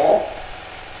gbìn ọ́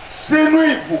sínú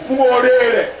ìbùkún oore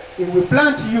rẹ̀. he will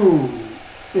plant you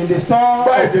in the store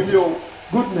Báyìí of ni his mi o.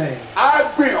 goodness. Á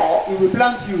gbìn ọ́ He will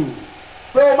plant you,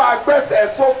 pé ó máa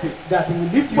gbẹ́sẹ̀ sókè. that he will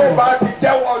lift you Tó bá up. ti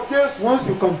jẹ́wọ́ Jésù Once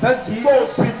you confess tó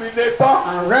Jesus sinmi lé tán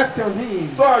and rest on him,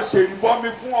 tó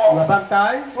ṣèrìbọmi fún you are ọ.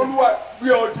 baptized, Olúwa gbé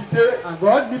ọ dìde. and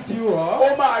God lift you up.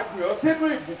 Ó máa gbìn ọ́ sínú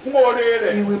ìbùkún oore He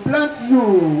rẹ̀. will plant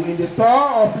you in the store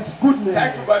of his goodness.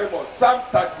 Thank you very much. Psalm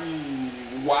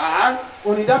 31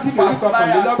 Orin Dáfídì orí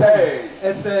kọkànlélọ́gbọ̀n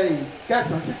ẹsẹ̀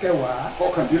ìkẹsàn-án sí kẹwàá,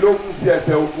 kọkàndínlógún sí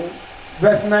ẹsẹ̀ ogún.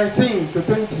 verse 19 to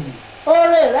 20.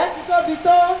 Oore rẹ ti tóbi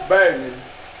tó Bẹ́ẹ̀ni,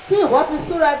 tí ìwọ fi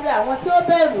súra de àwọn tí ó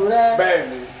bẹ̀rù rẹ.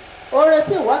 bẹ́ẹ̀ni. Oore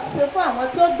tí ìwọ ti ṣe fún àwọn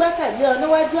tí ó gbẹ́kẹ̀lé ọ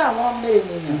níwájú àwọn ọmọ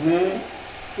ènìyàn.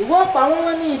 Ìwọ pa wọ́n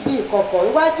mọ́ ní ibi ìkọ̀kọ̀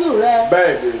iwájú rẹ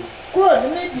Bẹ́ẹ̀ni, kúrò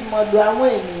nínú ìdìmọ̀lù àwọn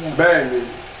ènìyàn. bẹ́ẹ̀ni.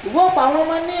 Ìwọ pa wọ́n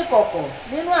mọ́ ní ìkọ̀kọ̀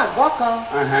nínú àgọ́ kan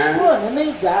kúrò nínú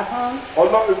ìjà kan.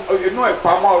 Ọlọ́run inú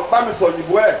ìpamọ́ bá mi sọ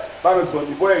òyìnbó ẹ̀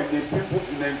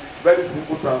in a very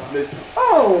simple translation.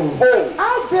 Oh, Oh.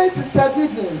 how great is the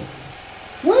goodness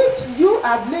which you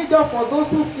have laid up for those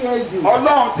who fear you.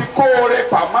 Ọlọ́run ti kó oore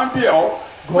pamọ́ dì ọ́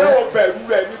pé o bẹ̀rù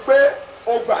rẹ̀ ni pé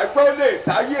o gbà pé ó lè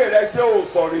táyé rẹ ṣe o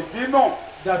sọ̀rọ̀ ìdínà.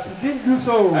 That you didn't do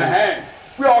so.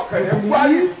 Pé ọkàn rẹ̀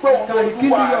wáyé pé òun Can he give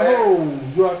you olúwa your rẹ̀.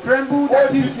 home? You are trembled, Ó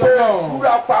that ti is tó your Lord.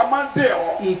 ìṣúra pamọ́ dì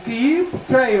ọ́. He keep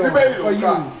trail Bíbélì ló for kà.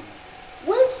 you.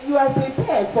 Which you have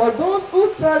prepared for those who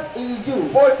trust in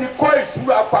you. Ó ti kó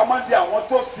ìṣúra pamọ́ dì àwọn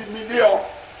tó sinmi lé ọ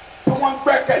tí wọ́n ń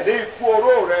gbẹ́kẹ̀lé ikú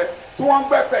oró rẹ tí wọ́n ń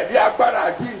gbẹ́kẹ̀lé agbára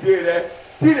àjíǹde rẹ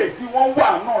tírètí wọ́n wà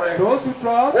nù rẹ̀. Those who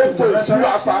trust ó in tó the ìṣú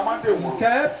apamọ́dé resurrection, wọn. he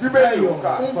kept Bíbélì prayer ò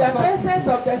kà. In the presence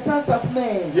of the sons of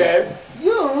men, Yes.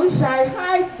 you shall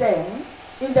hide them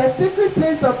in the secret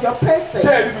place of your presence.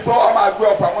 Ṣé ẹni tó wá máa gbé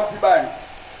ọpamọ́ sí báyìí?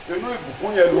 Inú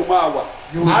ìbùkún yẹn ló máa wà.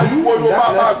 You will be Ariwo in ló that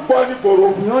máa blessing. gbọ́ nígboro.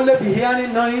 We only be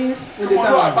hearing noise in the Ìmọ̀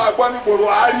náà town. máa gbọ́ nígboro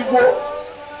ariwo.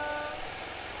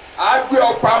 Á gbé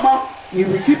ọpamọ́. He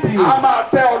will keep you. Á máa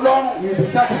tẹ́ ọ lọ́rùn. He will be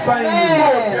satisfying Amen. Bó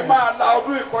you. o ṣe máa la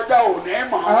ọdún ìkọjá òní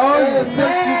mọ̀. How you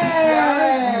say this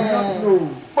year, you will not know.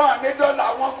 Bọ́ọ̀ ní dọ́là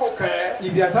wọn kò kẹ́.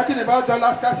 If you are talking about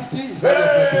dollar scarcity, it's not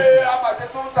Ee, a àmàtí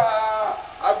tó ń ta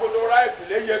agolo ráìsì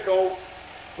léye kan o.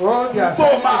 Oh, they are So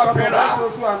selling máa the cup fi of rà. rice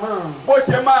also amount. Bó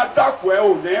ṣe máa dákun ẹ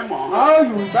òní mọ̀. How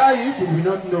you will buy it, you will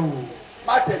not know.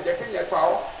 Má tẹ̀ jẹ́ kí yẹn pa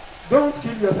ọ́. Don't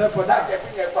kill yourself for Má that. jẹ́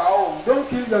kí yẹn pa ọ́. Don't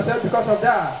kill yourself because of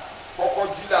that. Kọ́kọ́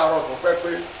jí láàárọ̀ tó pẹ́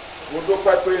pé mo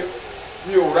dúpẹ́ pé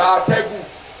mi ò ra atẹ́gùn.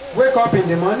 Wake up in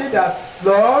the morning that,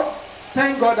 Lord,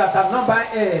 thank God that I'm not buying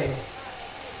air.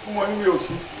 Fún wọn ní mi ò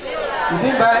sí. You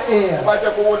didn't buy Tó air. bá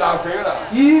jẹ́ pé owó la fi ń rà.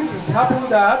 If it happens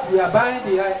that we are buying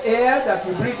the air that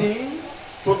we breathe in,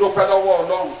 Tó dúpẹ́ lọ́wọ́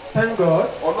Ọlọ́run. thank God,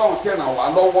 Ọlọ́run ti ràn wá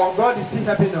lọ́wọ́. God is still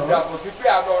helping us. Yàtọ̀ sí pé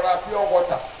a lọ ra pure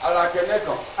water ara kẹ́lẹ́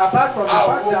kan. Apart from the Ah,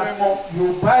 fact that mímọ́.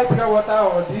 you buy pure water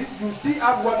or this, you still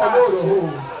have water at your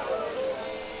home.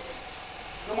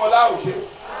 Ní mo láò ṣe.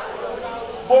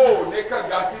 Bó o ní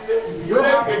kànga sílé. You Ilé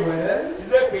have kejì. well.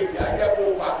 Ilé kejì á jẹ́ kó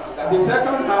o fa kànga. The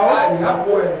second house, we have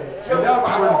well. Ṣé mo Without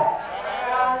pa well.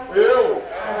 wọ́n? Ee o,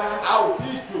 a ò tí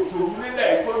ì tòtòrú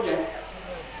nílẹ̀ tó yẹn.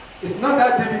 It's not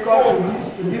that difficult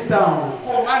in this town.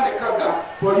 Kó o má ní kànga.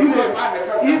 For you Kó o to, má ní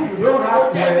kànga. if you don't have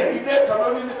Ó jẹ́ well, ilé kan ló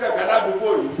ní ní kànga ládùúgbò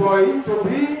yìí. for it to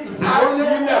be, if you A only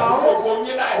ṣí ilẹ̀ fún house gbogbo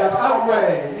yín láì that sá. have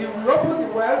well, if you open the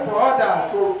well for others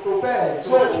to fetch, to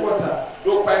fetch water.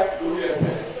 Ló pẹ́ lórí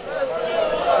ẹsẹ̀ rẹ̀.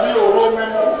 Mi ò ro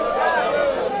mímú.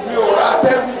 Mi ò ra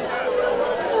atẹ́gùn.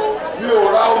 Mi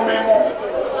ò ra omi mu.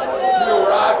 Mi ò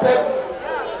ra atẹ́gùn.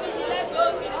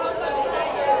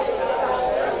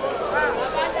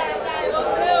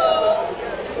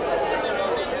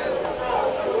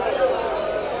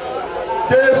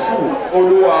 Jésù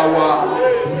Olúwa wa.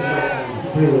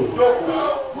 Lókun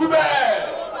wíbẹ̀.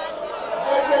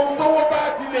 Gbogbo ohun tó wọ́n bá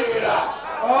ti lè rà.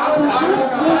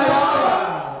 Àbùkù kan.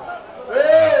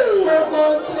 Gbogbo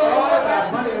tí owó bá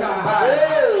ti lè rà.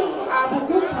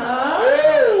 Àbùkù kàn án.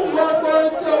 Gbogbo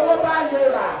tí owó bá lè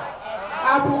rà.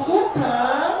 Àbùkù kàn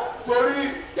án. Torí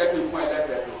jẹ́ kí n fún ẹ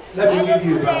lẹ́sẹ̀ sí. Let me give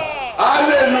you that.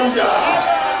 Hallelujah!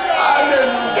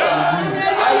 Hallelujah!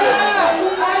 Hallelujah!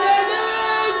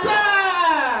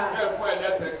 Jẹ́ fún ẹ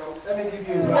lẹ́sẹ̀ kan. Let me give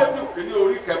you that. Timothy kìíní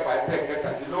orí kẹfà ẹsẹ̀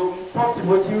kẹtàdínlógún. 1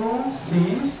 Timothy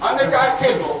 6 A ní ká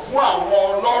kìlọ̀ fún àwọn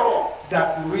ọlọ́rọ̀.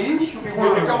 that we should be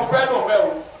Ìdíkà mo one. fẹ́ lò bẹ́ẹ̀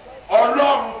o.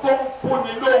 Ọlọ́run tó ń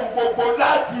fúnni lóhun gbogbo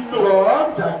láti lò. God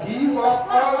that give us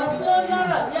all Àwọn tí ó lọ́rọ̀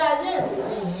the ní ayé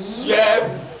ìsinsìnyí. Yes.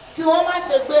 Kí wọ́n má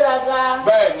ṣe gbéraga.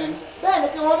 Bẹ́ẹ̀ni. Bẹ́ẹ̀ ni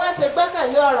kí wọ́n má ṣe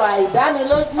gbẹ́kẹ̀lé ọ̀rọ̀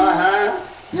àìdánilójú.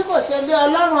 Bí kò ṣe lé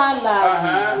Ọlọ́run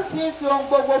alààyè tí ń fi ohun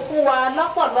gbogbo fún wa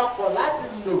lọ́pọ̀lọpọ̀ láti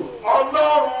lò.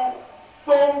 Ọlọ́run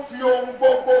tó ń fi ohun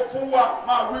gbogbo fún wa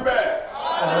máa wí bẹ́ẹ̀.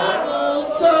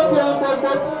 Tó fi ohun gbogbo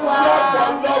fún wa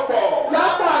Lọ́pọ̀lọpọ̀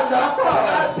lọ́pọ̀lọpọ̀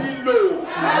láti lò.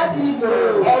 láti lò.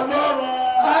 Ọlọ́run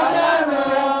Ọlọ́run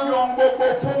tó ń fi ohun gbogbo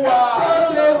fún wa. tó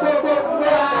fi ohun gbogbo fún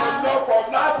wa Lọ́pọ̀lọpọ̀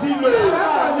láti lò.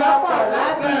 lọ́pọ̀lọpọ̀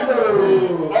láti lò.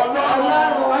 Ọlọ́run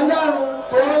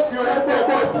tó ń fi ohun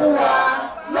gbogbo fún wa.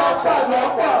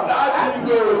 Lọ́pọ̀lọpọ̀ láti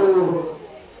lò.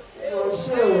 Olúwa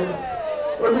ṣé o.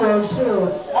 Olúwa ṣé o.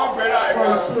 Wọ́n gbéra ẹ̀ka.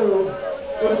 Olúwa ṣé o.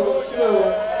 Olúwa ṣé o.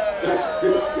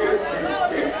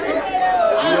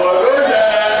 Ìwọ ló yẹ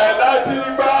láti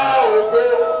gba ògo.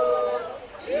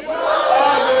 Ìwọ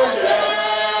ló yẹ.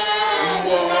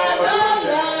 Ìwọ ló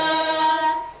yẹ.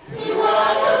 Ìwọ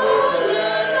ló yẹ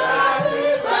láti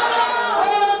gba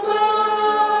ògo.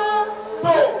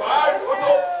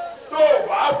 Tó o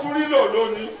bá tún rí lò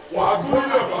lónìí, wà á tún rí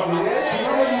lò lọ́la.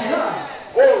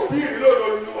 O ò tí ì rí lò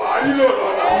lónìí, wà á rí lò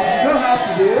lọ́la. You don't have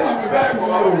today, you Àbí have bẹ́ẹ̀ kọ́.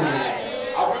 tomorrow.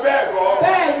 Àbí bẹ́ẹ̀ kọ́.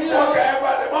 Bẹ́ẹ̀ni o. Ọkẹ́ ẹ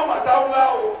balẹ̀ mọ́mọ́ táwọn lá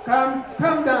o.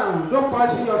 Calm down, don't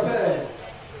poison yourself.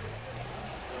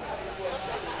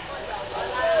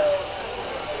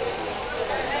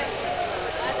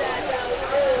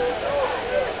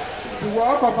 The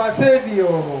work of our Savior.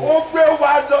 Ó gbé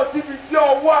wa lọ síbi tí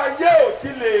ọwọ́ ayé ò ti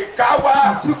lè ká wa.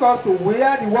 He took us to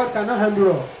where the world cannot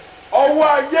handle us. Ọwọ́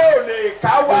ayé ò lè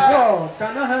ká The wa. world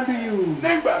cannot handle you.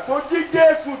 Nígbà tó jí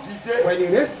Jésù dìde. When he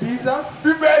raised Jesus,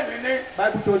 Bíbélì ní.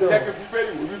 Bible told Jẹ́ kí us.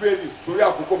 Bíbélì wò Bíbélì torí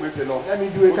àkókò mi ti lọ. Let me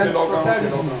do a Ó ti lọ gan, ó ti lọ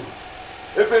comparison. gan.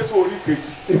 Éfésù orí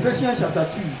kejì. Ephesians chapter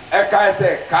 2, Ẹ̀ka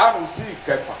ẹsẹ̀ karùn-ún sí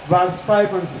ìkẹfà. verse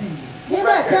 5 and 6.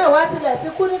 nígbà tí àwa tilẹ̀ ti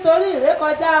kú nítorí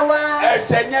ìrékọjá wa.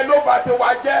 ẹ̀ṣẹ̀ yẹn ló bá ti wá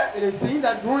jẹ́. It is sin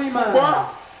that ruins ṣùgbọ́n man.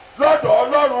 lọ́dọ̀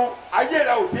Ọlọ́run ayé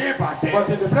rẹ ò tí ì bàjẹ́. But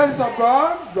in the presence of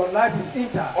God, your life is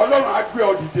intact. Ọlọ́run á gbé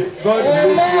ọ dìde. God will raise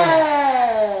you up.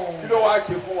 Amen. Kí ló wá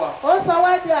ṣe fún wa? Ó sọ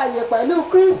wá di àyè pẹ̀lú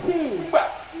Kristi.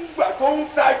 Nígbà tó ń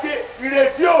tajé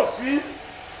ìrètí ò sí.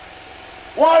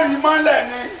 Wọ́n rí mọ́lẹ̀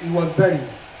ni. He was buried.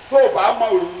 Tó o bá mọ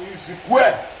ìsìnkú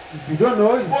ẹ̀. If you don't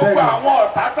know, he's Gbogbo buried.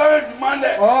 àwọn ọ̀tá tó rí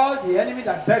mọ́lẹ̀. All the enemy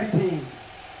that buried him,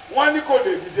 Wọ́n ní kò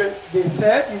lè dìde. they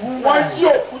said he won't Wọ́n rise. yí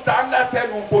òkúta ńlá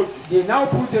sẹ́nu bòjì. They now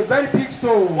put a very big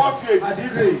stone Wọ́n fi at the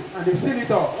èdìdì grave and they seal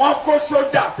it up. Wọ́n kó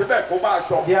sójà síbẹ̀ kó máa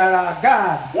ṣọ́. There are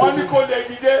guards. Wọ́n ní kò lè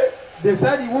dìde. They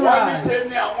said he won't Wọ́n ní rise. ṣe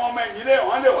ni àwọn ọmọ ẹ̀yìn lé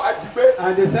wọ́n lè wá jí gbé.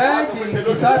 And they said the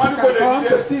disciples can come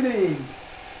to steal him.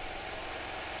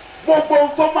 Gbogbo ohun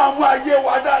tó máa mú ayé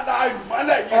wa dáadáa rì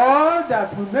mọ́lẹ̀ yẹn. All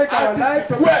that will make our Àti life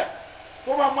to sìnkú ẹ̀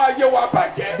tó máa mú ayé wa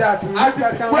bàjẹ́. that will Àti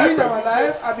that can sìnkú ẹ̀ win our pẹ̀lú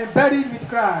life have been buried with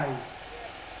Christ.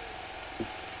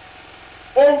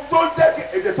 ohun tó jẹ́ kí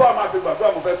èdè tó a máa fi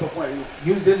gbàdúrà mo fẹ́ sọ fún ẹ yìí.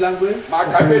 Use this language. Màá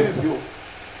ka bẹ́ẹ̀lì sí o.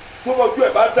 Tó bójú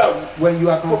ẹ̀ bá dàrú. When you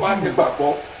are Tó bá ti confused,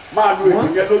 gbàgbọ́ máa lo èdè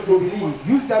once yẹn you lójoojúmọ́. believe,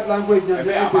 use that language on a Ẹ̀mí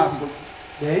daily á máa basis. sọ.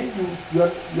 Then your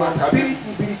spirit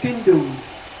will be rekindled.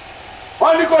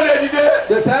 Wọ́n ní kò lè dìde.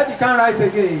 They said he can't rise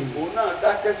again. Òun náà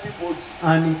dákẹ́ sí bojì.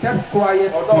 And he kept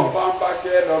quiet. Ọlọ́run bá ń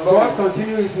báṣẹ́ God lọ́lọ́run.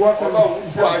 continued his work on Ọlọ́run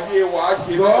himself. fún ayé wa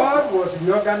ṣe God was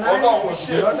reorganized, Ọlọ́run was ṣètò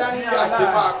bí reordering a our ṣe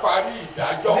máa lives, parí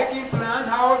ìdájọ́. making plan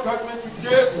how judgment will be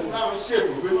Jésù settled. náà ń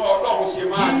ṣètò bí Ọlọ́run ṣe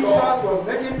máa lọ. Jesus was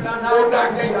making plan Ó how God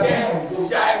dákẹ́ will be jẹ́ settled.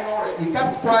 ìyá ẹnu rẹ̀. He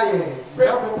kept quiet. Pé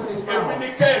God opened his èmi mouth. ní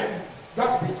kẹ́ẹ̀mí. God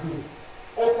speak to him.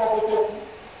 Ó kọ́ kó tó kú.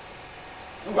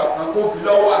 Nígbà kan tó kú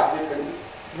lọ́wọ́ àti kẹ́lẹ́.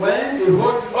 When they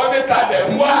hold Wọ́n ní talẹ̀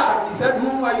wá. he said,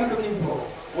 whom are you looking for?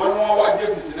 Wọ́n ní wọ́n wá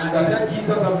Jésù ti And he said, Násárẹ́tì.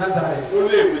 Jesus of Nazareth. Ó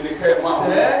lé èmi ní kẹ́ẹ̀ máa wọ̀.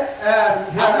 Said,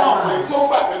 here Àwọn ọmọ am yìí I. tó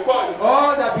gbà mí gbọ́ ni.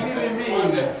 All that believe in me,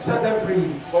 set them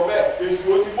free. Sọ bẹ́ẹ̀ èsì ó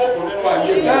ti mọ́fò nínú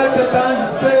ayé mi. Tell Satan you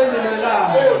fail in your Ó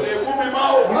life. lè mú mi máa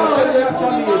wò. You can't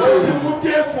capture me Ó ti again. mú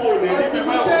Jésù ò lè rí mi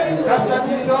máa wò. Capture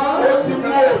Jesus. Ó ti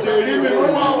mú òjò rí mi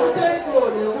máa wò.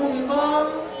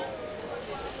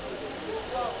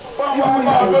 Even if you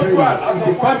dream, if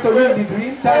they come to you in the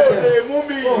dream, Ó tell lè them, mú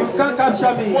mi. you can't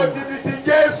capture me. Mo ti di ti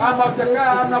Jésù. I'm of the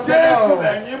car, I'm of the Jésù Lord.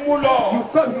 lẹ́yìn mú lọ. You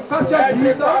capture Ẹ ti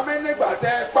Jesus, pa mí nígbà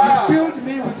tẹ́ ẹ pa. you killed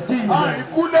me with Jesus.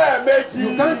 Àìkú lẹ́ẹ̀mejì.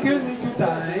 You can't kill me 2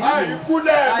 times. Àìkú I can't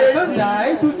lẹ́ẹ̀mejì.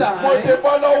 die 2 Mo ti times.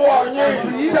 bọ́ lọ́wọ́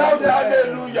yín. Shout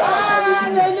hallelujah.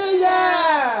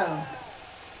 Hallelujah.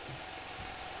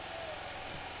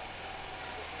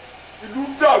 Ìlú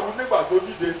dàrú nígbà tó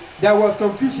dìde. There was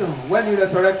confusion when he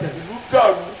resurrected. Ìlú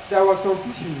dàrú There was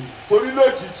confusion. torí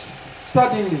lójijì.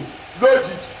 Suddenly,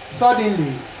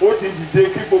 Suddenly. Ó ti dìde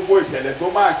kí gbogbo ìṣẹ̀lẹ̀ tó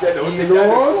máa ṣẹlẹ̀ ó ti he jáde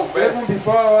kó rose bẹ́ẹ̀. even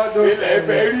before all those Ilẹ̀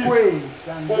ẹ̀fẹ̀ rí. quakes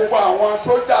and Gbogbo àwọn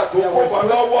sójà tó kó wọn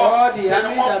lọ́wọ́ all the ṣe ni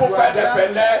army wọ́n that kó were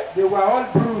fẹ́lẹ́fẹ́lẹ́. there, they were all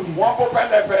bruised. Wọ́n kó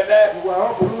fẹ́lẹ́fẹ́lẹ́. They were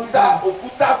all bruised.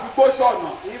 Òkúta fi gbó sọ̀nà.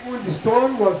 Even the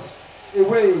stone was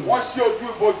away Wọ́n ṣí ojú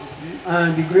ibojì sí.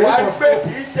 and the grave Wàá rí was pé kì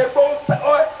open. í ṣe pé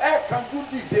ẹ kanjú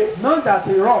dìde. Not that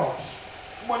he rushed,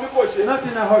 Mo ní kò ṣe. not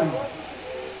in a hurry.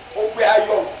 Ó gbé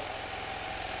ayọ̀.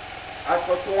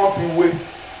 Aṣọ tí wọ́n fi wé.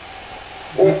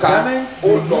 Ó The ka garments ó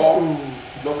they lọ used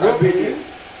to lọ́ka robe bèèrè. him,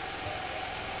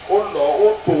 Ó lọ ó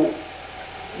tó.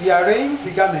 he arranged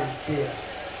the garment there.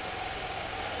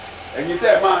 Ẹ̀yin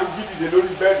tẹ́ ẹ máa ń jí dìde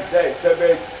lórí bẹ́ẹ̀dì tẹ́ ẹ tẹ́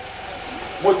bẹ́ẹ̀dì.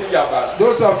 Mo ti yà bàrà.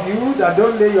 Those of you that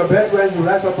don't lay your bed when you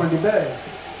rise up on the bed.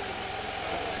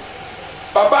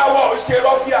 Bàbá wa ò ṣe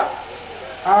rọ́fíà.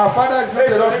 Our father is not a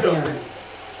Èso nílò ruffian. pé.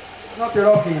 Not a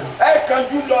ruffian. Ẹ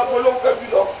kanjú lọ gbólóhùn kanjú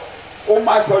lọ. Ó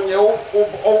máa sọ yẹn ó kó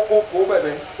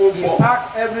bẹ̀bẹ̀ ó He bọ̀. packed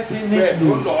everything Bẹ́ẹ̀ ló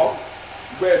neatly lọ.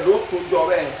 Bẹ́ẹ̀ ló tó jọ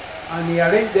bẹ́ẹ̀. and he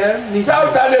arranged them neatly.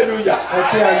 Shout hallelujah.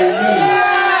 Okay,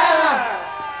 hallelujah.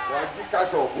 Wàá jí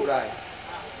káṣọ òkúra ẹ̀.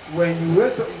 When you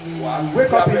wake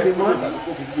up in the morning,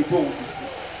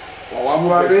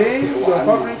 you arrange your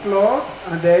covering clothes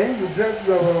and then you dress Ó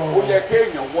your. yẹ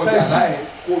kéèyàn wọ yàrá ẹ̀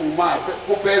kó o máa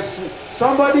kó fẹ́ sùn.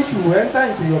 Somebody should enter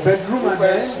into your bedroom and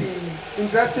then be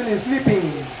interested in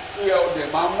sleeping. Kí ẹ ọdẹ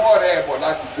máa mú ọ̀rẹ́ ẹ̀ bọ̀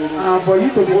láti gbóró. And for you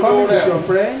to be coming with your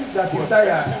friend that is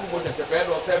tired. Mo ṣẹ̀ṣẹ̀ fẹ́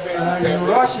lọ tẹ́bẹ̀ And you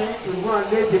rushing to go and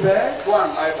lay the bed. Go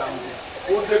and lie down there.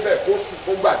 Ó débẹ̀ kó sùn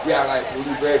kó gbàgbé ara ẹ̀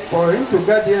lórí bẹ́ẹ̀dì. For him to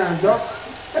get there and just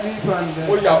sleep and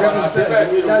Ó yà bàrà síbẹ̀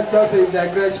ní o. that's just a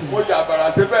digression. Mo yà bàrà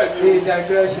síbẹ̀ ní A o.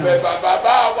 digression. Bẹ̀ bàbá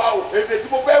bá wa o. Èdè tí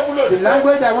mo fẹ́ wúlò The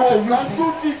language I want to Ọ̀kan use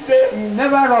tún dìde. He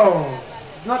never runs,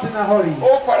 not in a hurry. Ó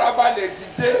farabalẹ̀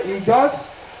dìde. He just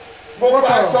gbogbo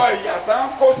aṣọ ìyàtọ̀ ń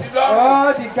kó sí lọ́rùn.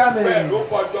 all the bẹ́ẹ̀ ló garments,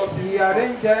 bọ́jọ́ sí. he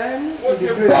arranged them ó in ti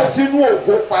the bọ́ grave sínú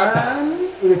ògo padà. and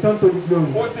returned to the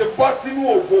glory. ó ti bọ́ sínú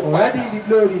ògo Already padà. in the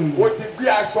glory, ó ti gbé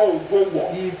aṣọ ògo wọ̀.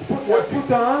 he ó ti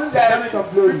put on the garment of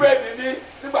glory. bíbélì ní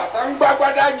nígbà tá ń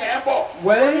gbágbádá yẹn bọ̀.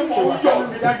 When ó ní they mò ń were yọ̀ coming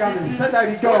with that garment, he said that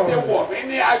he ó ti got wọ̀ mí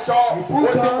ní aṣọ. He put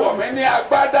ó ti on- wọ̀ mí ní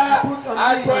agbádá. he put on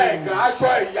aṣọ me ẹ̀gàn aṣọ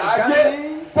ìyà the ayé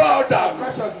garment bọ́ọ̀ dànù.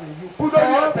 righteousness. You put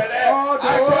lórí on ẹ̀tẹ̀lẹ̀ all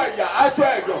aṣọ the ìyà aṣọ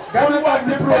ẹ̀gàn. garment olúwa of ti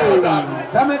the bọ́ọ̀ praise, dànù.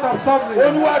 garment of suffering,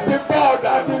 olúwa ti bọ́ọ̀ be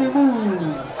dànù. removed.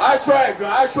 aṣọ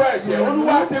ẹ̀gàn aṣọ ẹ̀ṣẹ̀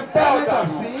olúwa ti bọ́ọ̀ Garment of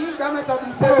dànù. sin, garment of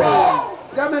reproach,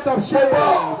 garment of shame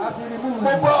have been removed.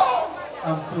 mo bọ́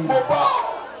I'm free. mo bọ́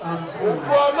I'm free.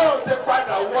 òkú ọlọ́run ti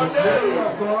padà wọlé. Glory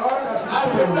of God has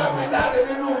returned. àtẹ̀dámidáre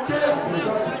nínú jésù.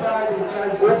 Justified in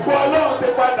Christ. òkú ọlọ́run ti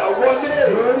padà wọlé.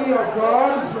 Glory of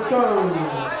God is returned.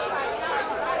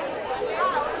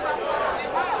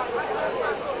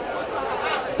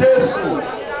 jésù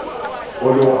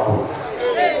olúwa wa.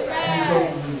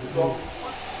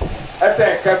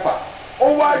 ẹsẹ̀ kẹfà ó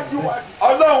wá jí wa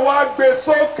ọlọ́run wá gbé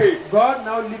sókè. God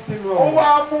now lift him ó up.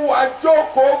 wá mú wa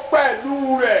jókòó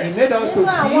pẹ̀lú He rẹ̀ made us to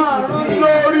Nínú àwọn see ọ̀run with him.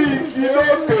 lórí igi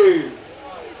lókè.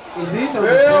 Is it on Eo,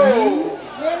 the tree?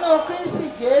 nínú Kristi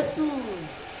Jésù.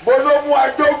 bó ló mú wa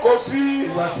jókòó sí.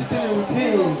 You are sitting with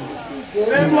him.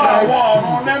 Kristi nínú Jésù. àwọn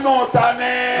ọ̀run nínú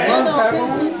tani. Nínú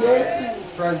Kristi Jésù.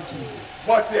 Christ Jesus.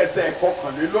 wọ́n ti ẹsẹ̀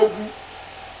kọkànlélógún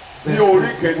ní orí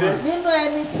kìíní. Nínú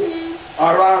ẹni tí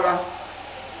ara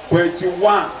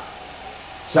 21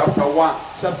 chapter 1.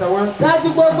 Chapter 1. dájú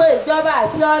gbogbo ìjọba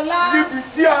àti ọlá. níbi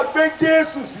tí a gbé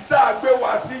Jésù sí tá a gbé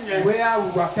wá sí yẹn. Where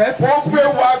we were kept. ó gbé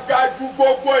wa ga ju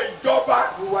gbogbo ìjọba.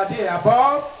 We were there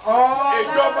above all.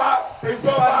 ìjọba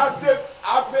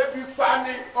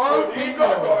afẹ́bífani kò ní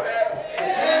dọ̀dọ̀ rẹ.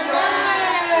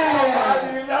 ìjọba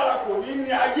anínilára kò ní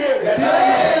ní ayé rẹ.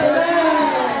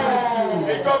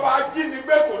 ìjọba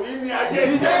ajínigbé kò ní ní ayé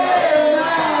rẹ.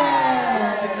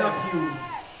 Kidnap you.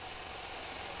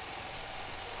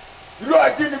 ìlú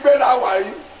ajínigbé la wà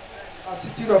yìí. A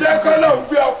city of jẹ́ kọ́ ló ń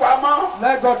gbé ọ pamọ́.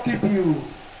 Let God keep you.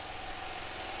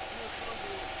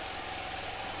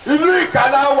 ìlú ìkà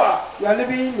la wà. You are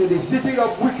living in the city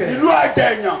of wicked. ìlú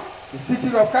àjẹyàn. The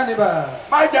city of cannibal.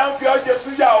 má jẹ́ ń fi ọ́ ṣe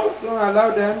súyà o. Don't allow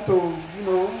them to,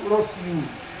 roast you.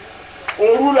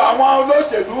 òru làwọn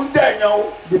olóṣèlú ń jẹ̀yàn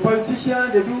o. The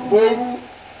politicians, they do. òru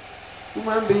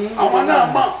Human beings. àwọn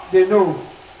náà mọ̀. They know.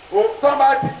 tọ́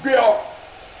bá ti gbé ọ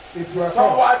If you are tọ́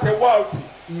caught. wá ti wọ́ọ̀tì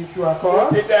If you are ó caught.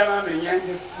 ti dẹran nìyẹn.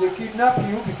 They kidnap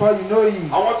you before you know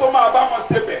it. àwọn tó máa bá wọn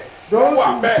ṣebẹ̀ Those wọ́n wà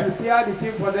who bẹ́ẹ̀. prepare the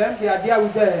thing for them, they are there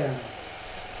with them.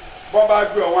 bọ́n bá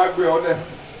gbé ọ wọ́n á gbé ọ lẹ̀.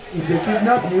 If they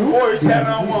kidnap you, ó iṣẹ́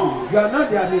ran wọn. you are not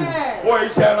their name. ó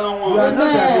iṣẹ́ ran You are wọn.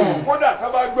 not their name. kódà tó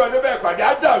bá gbé ọ níbẹ̀ ìpàdé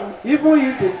á dàrú. Even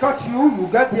if they touch you, you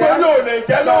get torí there. ò lè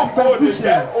jẹ́ lóhùn kó ò lè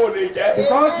jẹ́ ò lè jẹ́.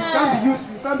 Because you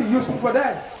can't be useful for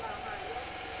them.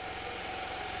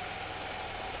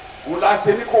 òun la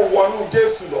ṣe ní kó wọnú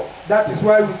Jésù lọ. That is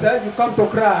why we said you come to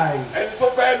Christ. ẹni tó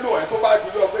fẹ́ lò ẹ tó bá jù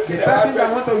lọ pé The kí lè wá person that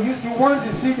bẹ̀. want to use you, once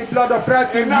you see the blood of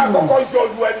Christ in iná you, àkọ́kọ́ yọ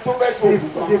lu ẹni tó fẹ́ ṣe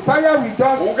òògùn the kan. fire will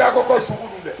just, òun ká kọ́kọ́ ṣubú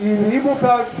lulẹ̀. he will even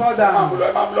fall ẹ máa down. mú lọ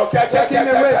ẹ máa mú lọ kíákíá Take him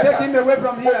away, take him away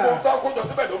from gbogbo here. tó kójọ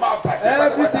síbẹ̀ ló máa bàjẹ́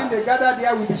Everything they gather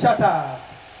there will be shattered.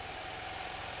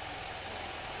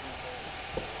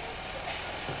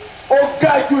 ó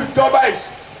ga ju ìjọba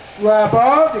ìsìn. You are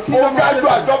above the ó kingdom ga of ju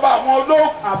Satan. àjọba àwọn olóògùn.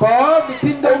 Above the ó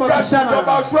kingdom of ga the ju ìjọba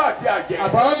shaman. oṣù àti àjẹ́.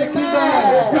 Above the kingdom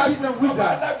of witches and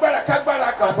wizards. alágbára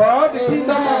kágbára kan. Above the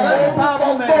kingdom of very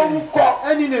powerful men. orúkọ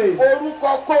Any name.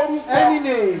 orúkọ kórúkọ. Any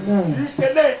name. kì í ṣe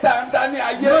léyìí tá à ń dá ní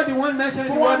You know ayé. the one mentioned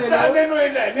tí in the wọ́n word ń dá alone. nínú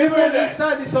ilẹ̀ nínú Even ilẹ̀.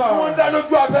 inside the tí wọ́n ń dá soil.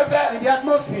 lójú afẹ́fẹ́. In the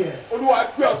atmosphere. olúwa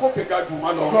gbé ọ sókè ga jù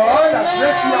wọ́n lọ. God has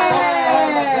placed you above all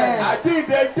of them.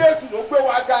 àjíǹde Jésù ló gbé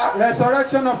wa ga.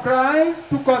 Resurrection of Christ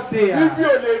took us there. ibi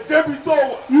ò lè débi tó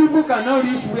wà. Evil cannot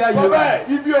reach where sọ you bẹ́ẹ̀ are.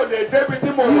 ibi ò lè débi tí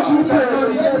mo Evil wà. cannot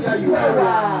reach where you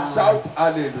are. shout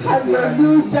hallelujah.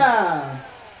 Hallelujah.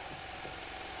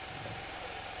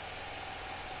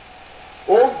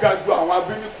 ó ga ju àwọn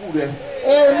abínibí rẹ.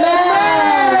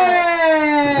 Amen.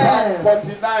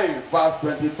 49 verse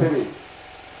 23.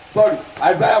 Sorry,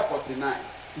 Isaiah 49.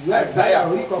 Ìwé Àìsáyà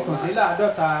orí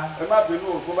kọkànléláàádọ́ta. Ẹ má bínú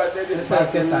o, tó bá jẹ́ ní Ẹsẹ̀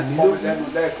ìfàsí kẹtàlélógún. kọ́mi lẹ́nu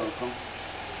lẹ́ẹ̀kọ̀ọ̀kan.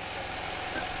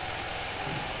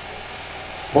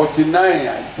 49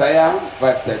 Isaiah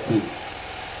verse 13.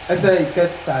 Ẹsẹ̀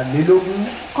ìkẹtàlélógún.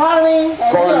 Kọrin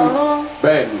ẹ̀yin Kọrin ọ̀run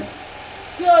bẹ́ẹ̀ ni.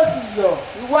 kí o sì yọ̀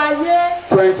ìwọ ayé.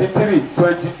 23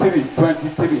 23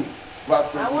 23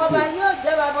 verse Àwọn ọba 23. yóò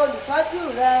jẹ́ baba olùtọ́jú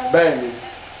rẹ. Bẹ́ẹ̀ ni.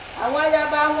 Àwọn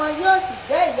ayaba wọn yóò sì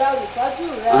jẹ́ ìyá olùtọ́jú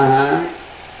rẹ. Ahán.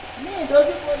 Ní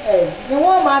ìdojúbolẹ̀ ni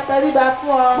wọ́n máa tẹríba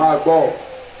fún ọ. Máa gbọ́.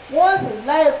 wọ́n sì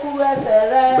lá ekuru ẹsẹ̀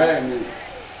rẹ. bẹ́ẹ̀ni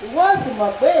Ìwọ sì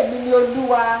mọ̀ pé èmi ni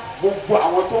Olúwa. gbogbo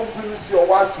àwọn tó ń bínú sí ọ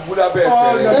wá ṣubú lábẹ́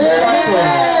All ẹsẹ̀ your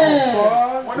rẹ.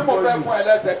 God mo ní mo fẹ́ fún ẹ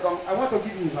lẹ́sẹ̀ kan. I want to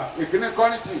give you back. ìkíní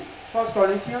Kọ́ríńtì 1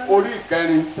 Corinthians orí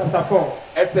ìkẹrin chapter 4,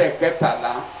 ẹsẹ̀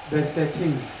kẹtàlá. verse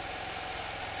 13.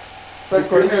 1 ìkíní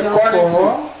Corinthians Kọ́ríńtì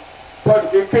 4,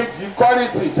 èkejì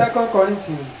Kọ́ríńtì 2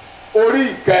 Corinthians orí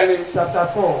ìkẹrin chapter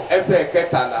 4, ẹsẹ̀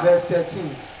kẹtàlá. verse 13.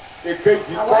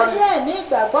 èkejì Àwa ní Kọ́ríńtì ẹ̀mí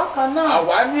ìgbàgbọ́ kan náà.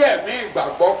 àwa ní ẹ̀mí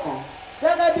ìgbàgbọ́ kan.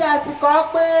 Gẹ́gẹ́ bí a ti kọ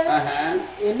pé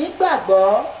èmi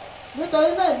gbàgbọ́,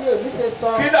 nítorí náà ni èmi ṣe sọ.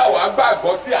 kí là wá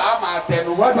gbàgbọ́ tí a máa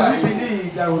tẹnu What mọ́ do we báyìí?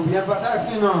 believe that will be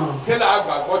emphasizing on? kí là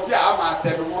gbàgbọ́ tí a máa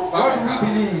tẹnu mọ́ What do we báyìí?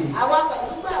 believe? Àwa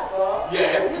pẹ̀lú gbàgbọ́.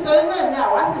 Yes. Nítorí náà ni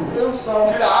àwa sì ṣe ń sọ.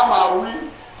 kí là máa wí?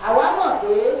 Àwa mọ̀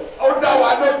pé ó dá wa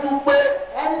lójú pé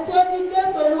ẹni tí ó ní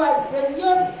Jésù Olúwa dìde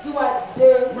yóò sì jí wa dìde.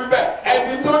 wíbẹ̀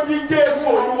ẹni tó jí Jésù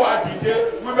Olúwa dìde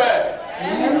wíbẹ̀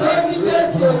Ẹni tí ó ní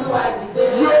Jésù Olúwa dìde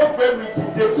yóò gbé mi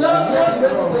dìde. yóò gbé mi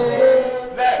dìde.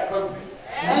 lẹ́ẹ̀kan sí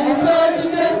Ẹni tí ó ní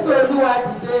Jésù Olúwa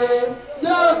dìde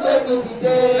yóò gbé mi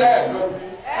dìde. lẹ́ẹ̀kan sí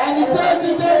Ẹni tí ó ní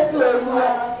Jésù Olúwa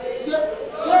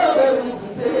yóò gbé mi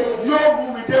dìde. yóò mú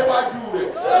mi déwájú rẹ̀.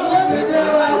 Yóò sì gbé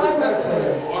wa wájú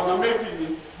rẹ̀. ọ̀nà méjì ni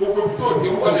gbogbo ibi tó ti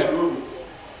ń wọlé lónìí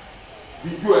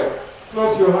díjú ẹ̀.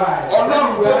 Close your eyes.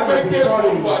 ọlọ́run tó gbé When you Jésù are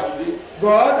Olúwa victorious, dìde.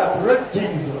 God that raised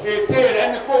Jesus. ète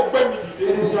rẹ̀ ni kó gbé mi It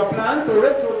dìde. is your plan to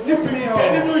lift me dìde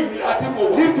nínú up. ìnira tí mo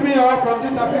wà. Lift me up from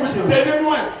this affliction. dìde Lift nínú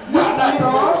me wàhálà tí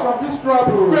mo up wà. from this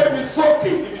trouble. gbé mi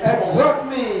sókè níbi tí mo wà. Exalt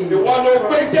me. ìwọ ló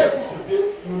from gbé this Jésù affliction. dìde.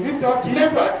 You lift up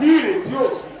nígbà Jesus tí ìrètí ò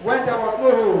sí. when there was no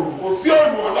hope. kò sí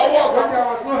olùrànlọ́wọ́ When kan. there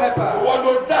was no helper. ìwọ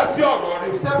ló dá sí ọ̀rọ̀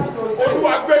You rẹ̀. step into his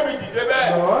Olúwa faith. gbé mi dìde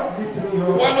bẹ́ẹ̀. Lord, lift me up.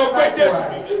 ìwọ ló gbé Jésù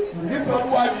Likewise, dìde. you lift up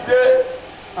Olúwa dìde.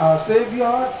 our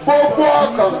Savior. gbogbo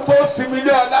ọkàn tó sinmi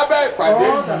lé ọ lábẹ́ ìpàdé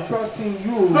All that yìí. trust in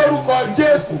you. lórúkọ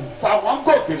Jésù fàwọn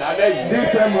gòkè lálẹ́ yìí.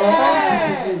 Lift them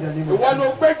up in the name of ìwọ ló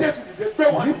Jesus. gbé Jésù dìde gbé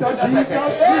wọn Lift dìde up Jesus. Lift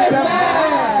lẹ́sẹ̀kẹsẹ̀. them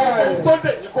up. tó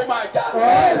dè ní kó máa já.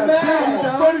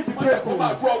 Amen. tó ní ìdílé kó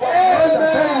máa tú ọwọ́. All the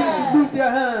families should lose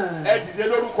their hands. ẹ dìde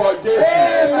lórúkọ Jésù.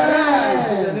 Arise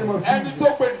in the name of ẹni Jesus. tó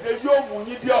gbé dìde yóò mú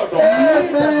yín dé ọ̀dọ̀.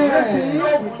 Amen.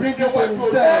 yóò mú We yín bring dé you to wájú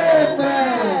himself. Olúwa.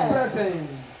 His presence.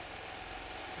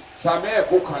 sàmì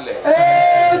ẹ̀kọ́ kanlẹ̀.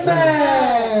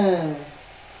 Amen.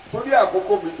 torí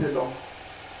àkókò mi ti lọ.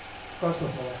 Because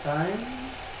of our time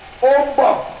ó ń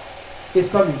bọ̀ is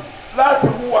coming láti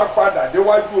mú wa padà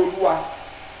déwájú Olúwa.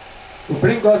 to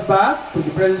bring us back to the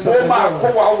presence of ó the máa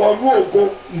kó Lord. wa wọnú ògo.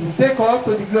 He will take us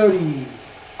to the glory.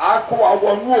 á kó wa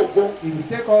wọnú ògo. He will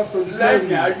take us to the lẹ́yìn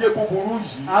glory. ayé búburú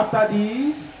yìí. After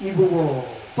this evil war.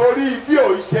 torí bí ò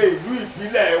ń ṣe ìlú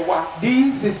ìbílẹ̀ wa.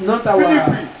 This is not our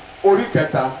Fílípì orí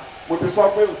kẹta mo ti sọ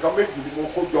pé nǹkan méjì ni mo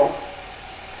kó jọ.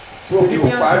 tó mi ò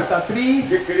Philippians parí chapter 3.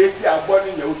 kékeré tí a gbọ́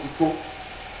nìyẹn ó ti tó.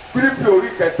 Fílípì orí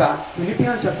kẹta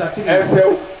Philippians chapter 3.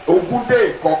 ẹsẹ̀ ogún dé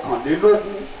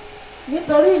ìkọkànlélógún.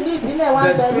 Nítorí ìlú ìbílẹ̀ wa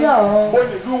ń bẹ ní ọ̀run. mo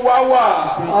nílùú wá wà.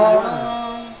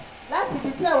 Ọ̀run. Láti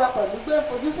ibi tí àwa pẹ̀lú gbé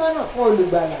fojú sọ́nà fún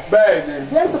olùgbàlà. bẹ́ẹ̀ ni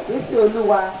Jésù Kristi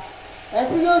Olúwa. Ẹni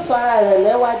tí yóò sọ ara rẹ̀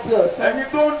lẹ́wà di ọ̀tun. ẹni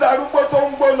tó ń darúgbó tó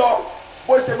ń gbó lọ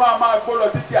bó ṣe máa gbó lọ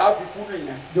títí àfikún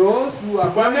nìyẹn. Those who are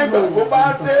ṣùgbọ́n nígbà going tó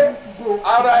bá to dé go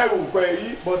ara erùpẹ̀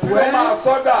yìí But kí ló when- máa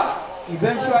sọ́dà.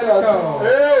 eventually come.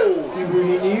 Ee, He will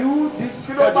renew this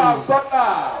kí ló máa body. sọ́dà.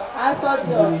 Aṣọ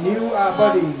di He will ọ̀tun. renew our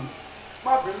body.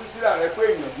 má bínú síra rẹ pé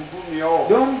èèyàn dúdú ni ọ́.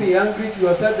 Don't be angry to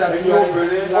yourself that èyí you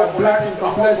obìnrin are black in ọkùnrin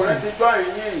complexion. ti jọ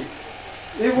ìyìn.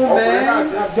 Even ọkùnrin náà men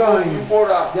ti have kó joined.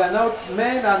 ìmúra. They are now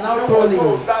men are now tó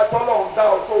toning. dá tọ́lọ̀ ń dá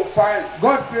ọ tó fáìn.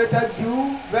 God created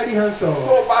you very handsome.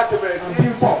 tó bá ti bẹ̀rẹ̀ sí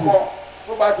í pọ̀fọ́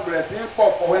tó bá ti bẹ̀rẹ̀ sí í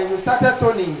pọ̀fọ́ When you started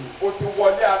toning, o ti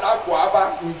wọlé alákòóbá.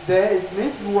 it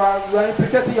means you are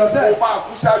implicating o yourself. máa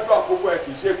kú ṣáájú àkókò ẹ̀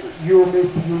kì í ṣe pé. You may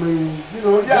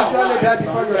eventually die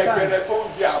before your time. gẹ́gẹ́rẹ́ tó ń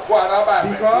jẹ àgọ́ ara bá rẹ̀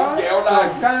ti jẹ́ ọ́ Because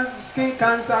láàyè. skin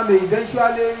cancer may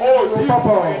eventually o tí pop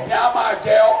up. ìdí á máa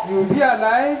jẹ ọ́. You will be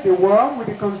alive, the worm will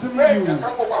be consuming bẹ́ẹ̀ you.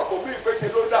 kankan kó papọ̀ bí ìpèsè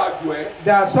ló dáa jù ẹ́.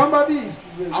 That somebody is,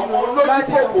 àwọn like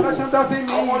the olójúkòkòrò complexion doesn't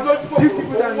àwọn mean olójúkòkòrò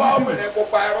beautiful tó than ń wá you do. obìnrin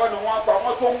pupa ẹ̀rọ ni wọ́n pa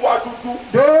wọ́n tó ń wá dúdú.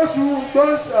 Those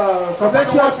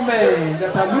covetous men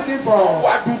that are looking for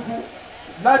wá dúdú.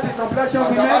 light in complexion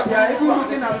women, they are even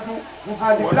looking at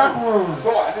the black ones. tó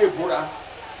wà ní ìbúra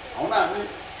àwọn náà ní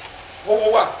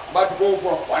owó wà bá ti gbówó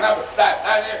fún ọ wà náà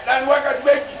láàrin wákàtí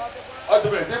méjì ọtí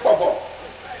bẹ̀rẹ̀ sí pọ̀pọ̀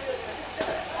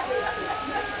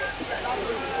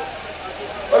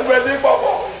ọtí bẹ̀rẹ̀ sí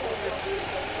pọ̀pọ̀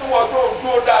tí wọ́n tó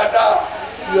dúró dáadáa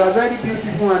You are very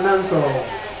beautiful and handsome.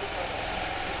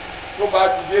 tó bá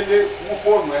ti délé mú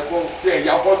fóònù ẹ kó tí ẹ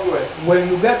ya fọ́tò ẹ When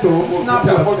you get home, kó snap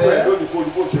ya fọ́tò ẹ yourself lónìí kó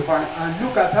olùkó ṣe fáin. and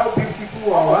look at how beautiful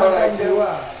beautiful or handsome you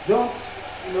are, don't,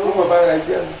 you Wọ́n know, bá ara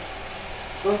jẹ́ mi.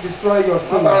 don't destroy your Wọ́n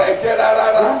skin. bá ara jẹ́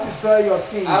rárá. Don't destroy your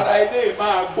skin. Ara ilé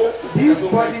máa gbó. This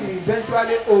body will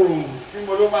eventually old. Bí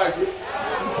mo ló máa ṣe.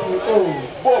 It will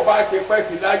old. Bó o bá ṣe pẹ́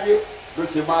sí láyé ló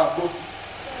ṣe máa gbó sí.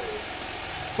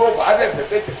 Tó o bá dẹ̀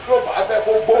fẹ́ tó o bá fẹ́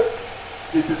kó gbó.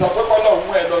 Tètè sọ pé kọ́lọ̀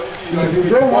mú ẹ lọ níbí ìlọ If you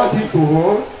don't want it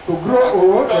to grow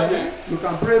old, then you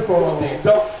can pray for premature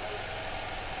death.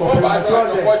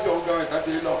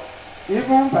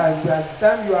 Even by the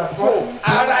time you are 40,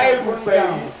 ara going erùpẹ̀ yìí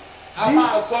down, a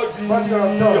máa sọ di body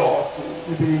of God ọ̀tún.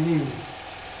 will be renewed.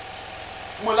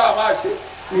 Mo lá máa ṣe.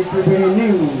 It will be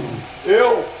renewed.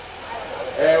 Eo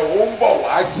ò ń bọ̀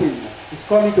wá ṣe yìí. It's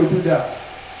coming to do that.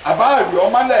 Àbá rí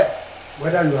ọmọlẹ̀.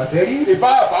 Whether you are buried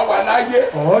Ìbá àbá wa láyé.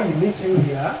 or you meet you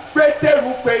here,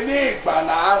 Pétérù pè ní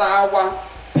ìgbàlà ara wa.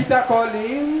 Peter called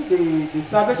him the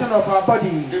salvation of our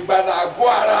body. Ìgbàlà àgọ́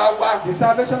ara wa. The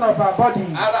salvation of our body.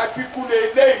 Ara kíkú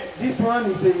lè léyìí. This one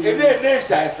is Eléyìí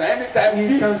ṣàìsàn anytime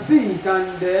he can see, he can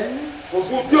then, kò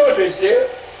sún tí ò lè ṣe.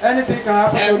 anything can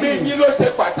happen to Ẹ̀mí you. yín ló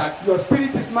ṣe pàtàkì. Your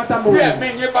spirit is matter Tí more.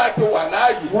 ẹ̀mí yín bá ti wà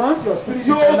láàyè. Once your spirit is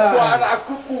Yóò sọ alive, ara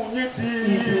kíkú yín di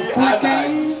it will alààyè.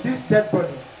 quicken this dead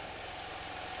body.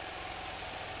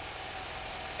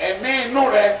 Ẹ̀mí inú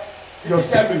rẹ. Your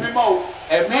Iṣẹ́ mi mímọ́ o.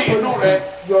 Ẹ̀mí inú rẹ.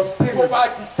 Your Tó spirit, bá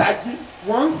ti tají.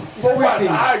 once Tó it's wà quickened,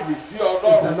 láàyè sí it's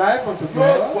Ọlọ́run. alive unto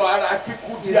Yóò God. sọ ara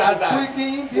kíkú di It will alààyè.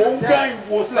 quicken this Òun gán dead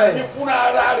ìwòsàn ní flesh. fúnra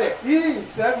ara rẹ̀. He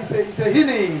himself is a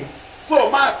healing. So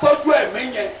máa tọ́jú ẹ̀mí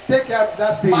yẹn. Take care of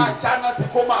that spirit. Máa ṣáná sí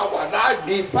kó máa wà láàyè.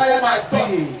 Inspire Kó máa that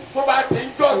spirit. tó bá ti ń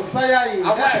jọ́sìn. Inspire him.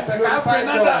 Àwọn Let ẹ̀fẹ̀ him ká glorify fi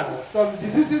iná dànù. God. Some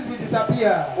diseases will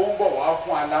disappear. Ó ń bọ̀ wá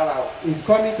fún alára o. He's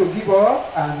coming to give us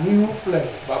a new flesh.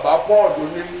 Bàbá Pọ́ọ̀lù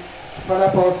ní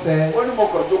Father Paul said, ó ní mo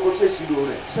kàn jókòó ṣèṣirò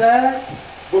rẹ̀. check,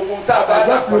 Gbogbo ń tá a bá I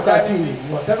dà just look kọjá at níbí. it.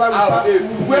 Whatever we A ò pass lè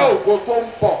through wé here, ògo tó ń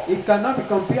bọ̀. it cannot be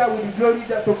compared with the glory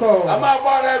that to A come. máa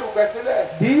bọ́ ara ẹrù gbẹ̀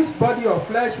sílẹ̀. This body of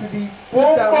flesh will be Ó put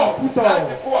ń bọ̀ down, put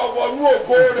láti off. kó ọwọ́ inú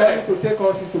ògo It's rẹ̀. coming to take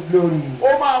us into glory.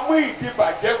 Ó máa mú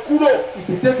ìdìbàjẹ́ kúrò. It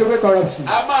will take away corruption.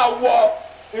 A máa wọ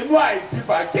inú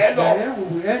àìdìbàjẹ́ lọ. Then we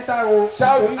will enter into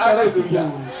Shout incorruptible.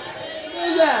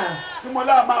 hallelujah. Tí mo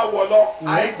lá máa wọ̀ lọ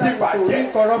We enter into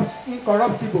àìdìbàjẹ́.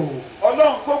 incorruptible.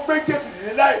 Ọlọ́run tó gbé Jésù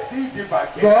dìde láì sí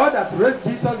ìdìbàjẹ́. God that raised